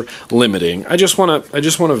temperature limiting, I just want to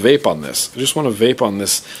vape on this. I just want to vape on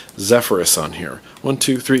this Zephyrus on here. 1,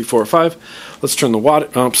 2, 3, 4, 5. Let's turn the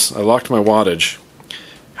watt. Oops, I locked my wattage.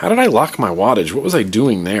 How did I lock my wattage? What was I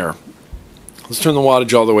doing there? Let's turn the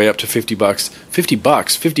wattage all the way up to 50 bucks. 50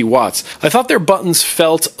 bucks, 50 watts. I thought their buttons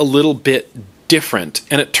felt a little bit different,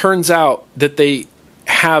 and it turns out that they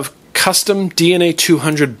have custom DNA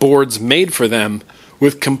 200 boards made for them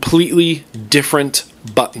with completely different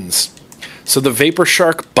buttons. So the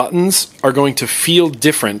VaporShark buttons are going to feel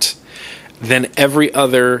different than every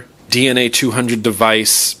other DNA 200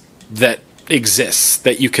 device that exists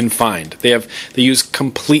that you can find. They use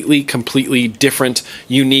completely different,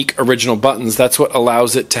 unique, original buttons. That's what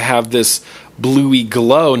allows it to have this bluey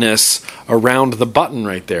glowness around the button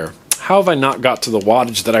right there. How have I not got to the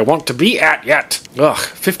wattage that I want to be at yet? Ugh,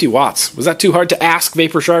 50 watts. Was that too hard to ask,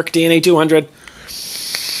 VaporShark DNA 200?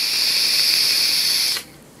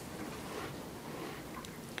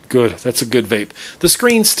 Good, that's a good vape. The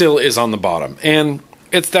screen still is on the bottom, and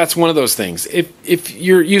that's one of those things. If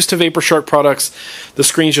you're used to VaporShark products, the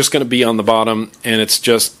screen's just going to be on the bottom, and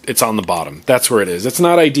it's on the bottom. That's where it is. It's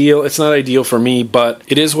not ideal. It's not ideal for me, but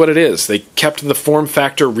it is what it is. They kept the form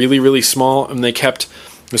factor really, really small, and they kept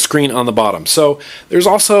the screen on the bottom. So there's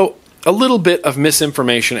also a little bit of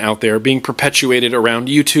misinformation out there being perpetuated around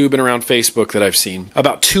YouTube and around Facebook that I've seen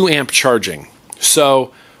about 2 amp charging.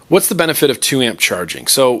 So what's the benefit of 2 amp charging?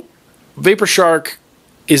 So VaporShark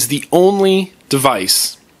is the only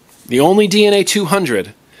device, the only DNA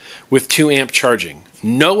 200 with 2 amp charging.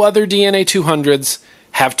 No other DNA 200s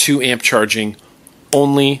have 2 amp charging,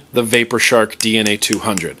 only the VaporShark DNA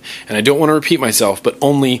 200. And I don't want to repeat myself, but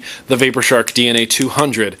only the VaporShark DNA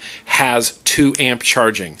 200 has 2 amp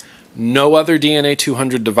charging. No other DNA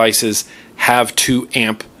 200 devices have 2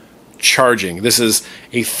 amp charging. This is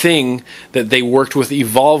a thing that they worked with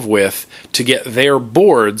Evolve with to get their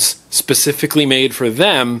boards specifically made for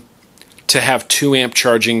them to have 2 amp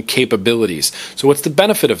charging capabilities. So what's the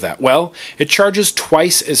benefit of that? Well, it charges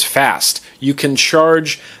twice as fast. You can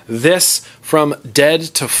charge this from dead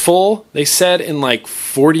to full, they said, in like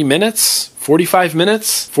 40 minutes, 45 minutes,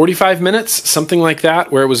 something like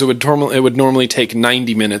that, where it would normally take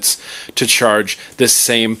 90 minutes to charge this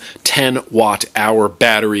same 10 watt hour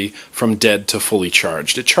battery from dead to fully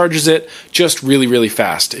charged. It charges it just really, really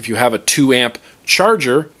fast. If you have a 2 amp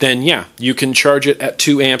charger, then yeah, you can charge it at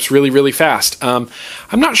 2 amps really, really fast. I'm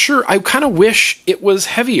not sure. I kind of wish it was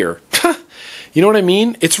heavier. You know what I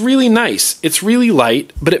mean? It's really nice. It's really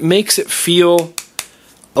light, but it makes it feel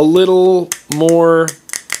a little more,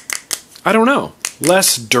 I don't know,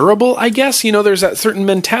 less durable, I guess. You know, there's that certain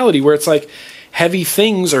mentality where it's like heavy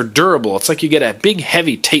things are durable. It's like you get a big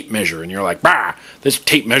heavy tape measure and you're like, bah, this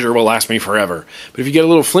tape measure will last me forever. But if you get a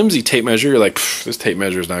little flimsy tape measure, you're like, this tape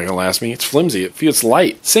measure is not going to last me. It's flimsy. It feels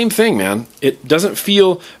light. Same thing, man. It doesn't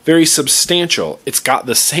feel very substantial. It's got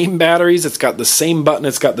the same batteries. It's got the same button.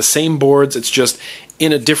 It's got the same boards. It's just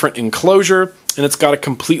in a different enclosure, and it's got a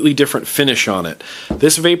completely different finish on it.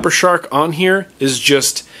 This VaporShark on here is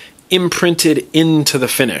just imprinted into the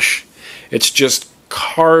finish. It's just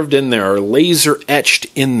carved in there or laser etched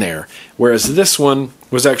in there, whereas this one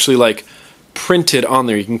was actually like printed on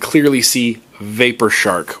there. You can clearly see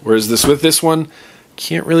VaporShark, whereas this one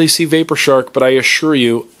can't really see VaporShark, but I assure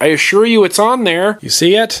you it's on there. You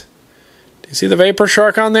see it? Do you see the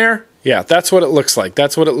VaporShark on there? Yeah, that's what it looks like.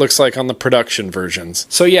 That's what it looks like on the production versions.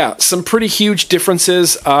 So yeah, some pretty huge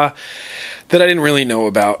differences that I didn't really know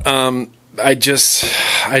about. I just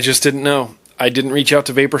didn't know. I didn't reach out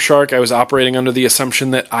to Vapor Shark. I was operating under the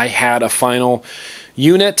assumption that I had a final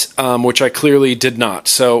unit, which I clearly did not.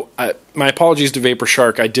 So my apologies to Vapor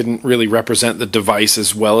Shark. I didn't really represent the device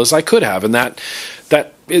as well as I could have, and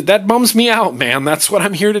that bums me out, man. That's what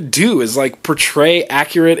I'm here to do, is like portray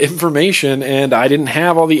accurate information, and I didn't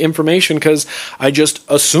have all the information because I just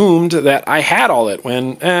assumed that I had all it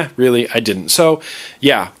when really I didn't. So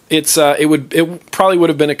yeah, it probably would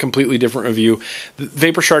have been a completely different review.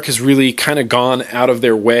 Vapor Shark has really kind of gone out of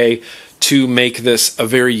their way to make this a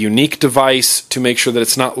very unique device, to make sure that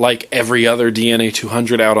it's not like every other DNA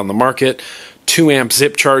 200 out on the market. 2 amp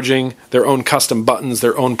zip charging, their own custom buttons,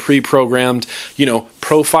 their own pre-programmed,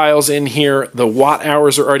 profiles in here. The watt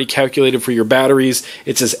hours are already calculated for your batteries.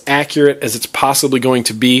 It's as accurate as it's possibly going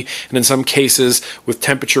to be, and in some cases, with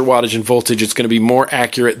temperature, wattage, and voltage, it's going to be more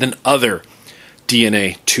accurate than other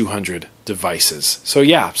DNA 200 devices. So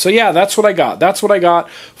yeah, that's what I got. That's what I got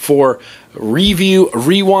for Review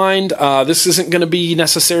Rewind. This isn't going to be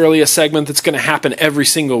necessarily a segment that's going to happen every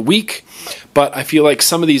single week, but I feel like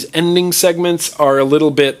some of these ending segments are a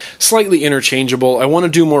little bit slightly interchangeable. I want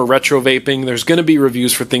to do more retro vaping. There's going to be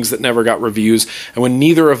reviews for things that never got reviews, and when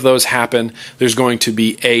neither of those happen, there's going to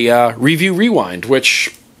be a Review Rewind,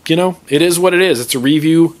 which, it is what it is. It's a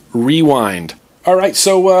Review Rewind. All right,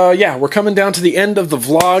 so we're coming down to the end of the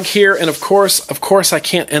vlog here, and of course I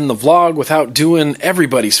can't end the vlog without doing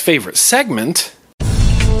everybody's favorite segment.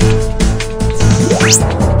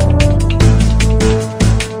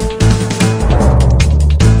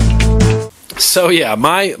 So yeah,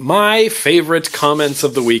 my favorite comments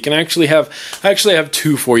of the week, and I actually have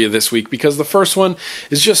 2 for you this week, because the first one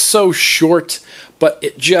is just so short, but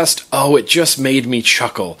it just made me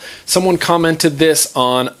chuckle. Someone commented this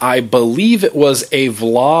on, I believe it was a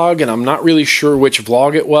vlog, and I'm not really sure which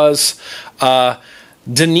vlog it was.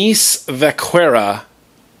 Denise Vaquera,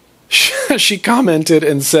 she commented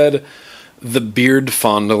and said, "The beard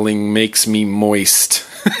fondling makes me moist."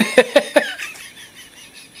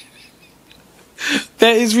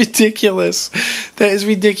 That is ridiculous. That is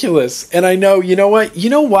ridiculous. And I know, you know what? You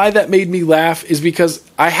know why that made me laugh is because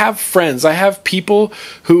I have friends, I have people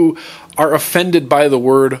who are offended by the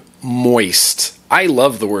word moist. I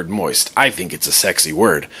love the word moist. I think it's a sexy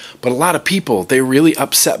word. But a lot of people, they're really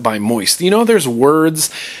upset by moist. There's words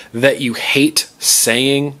that you hate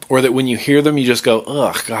saying, or that when you hear them, you just go,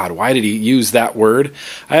 ugh, God, why did he use that word?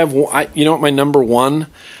 You know what my number one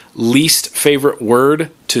least favorite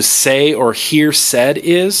word to say or hear said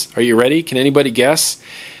is? Are you ready? Can anybody guess?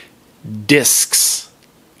 Discs.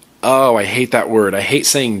 Oh, I hate that word. I hate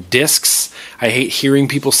saying discs. I hate hearing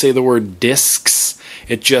people say the word discs.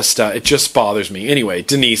 It just bothers me. Anyway,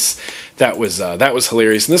 Denise, that was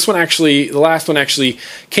hilarious. And this one the last one actually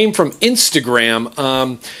came from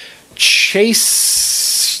Instagram.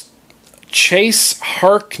 Chase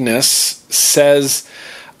Harkness says,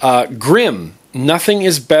 Grim. Nothing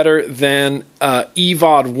is better than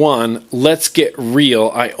EVOD 1. Let's get real.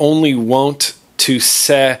 I only want to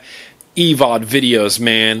say EVOD videos,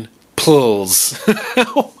 man. Pulls.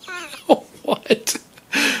 What?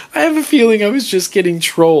 I have a feeling I was just getting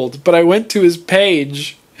trolled, but I went to his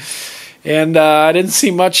page and I didn't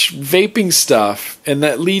see much vaping stuff, and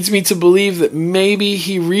that leads me to believe that maybe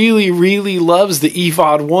he really, really loves the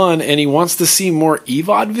EVOD 1 and he wants to see more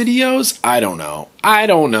EVOD videos? I don't know. I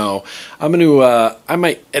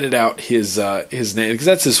might edit out his name, because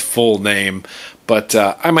that's his full name, but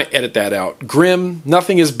I might edit that out. Grim,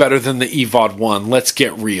 nothing is better than the EVOD 1. Let's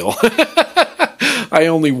get real. I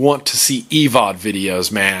only want to see EVOD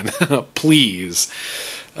videos, man. Please.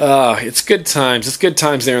 It's good times. It's good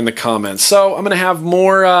times there in the comments. So I'm going to have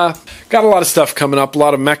more, got a lot of stuff coming up. A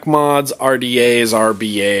lot of mech mods, RDAs,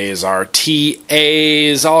 RBAs,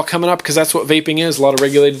 RTAs, all coming up, because that's what vaping is. A lot of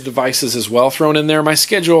regulated devices as well thrown in there. My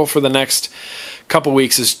schedule for the next couple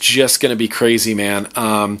weeks is just going to be crazy, man.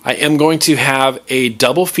 I am going to have a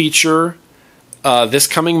double feature this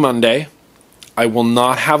coming Monday. I will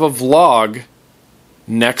not have a vlog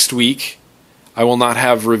next week. I will not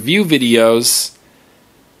have review videos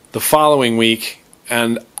the following week,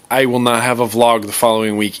 and I will not have a vlog the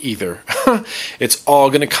following week either. It's all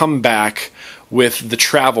going to come back with the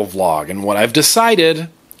travel vlog, and what I've decided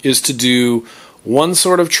is to do one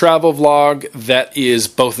sort of travel vlog that is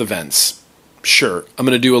both events. Sure, I'm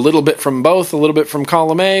going to do a little bit from both, a little bit from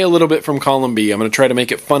column A, a little bit from column B. I'm going to try to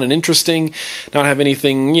make it fun and interesting, not have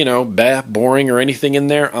anything, boring or anything in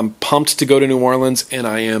there. I'm pumped to go to New Orleans, and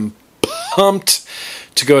I am pumped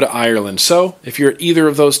to go to Ireland. So if you're at either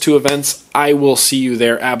of those two events, I will see you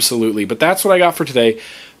there, absolutely. But that's what I got for today.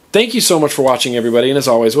 Thank you so much for watching, everybody. And as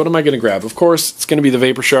always, what am I going to grab? Of course, it's going to be the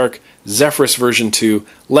Vapor Shark Zephyrus version 2.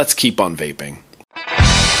 Let's keep on vaping.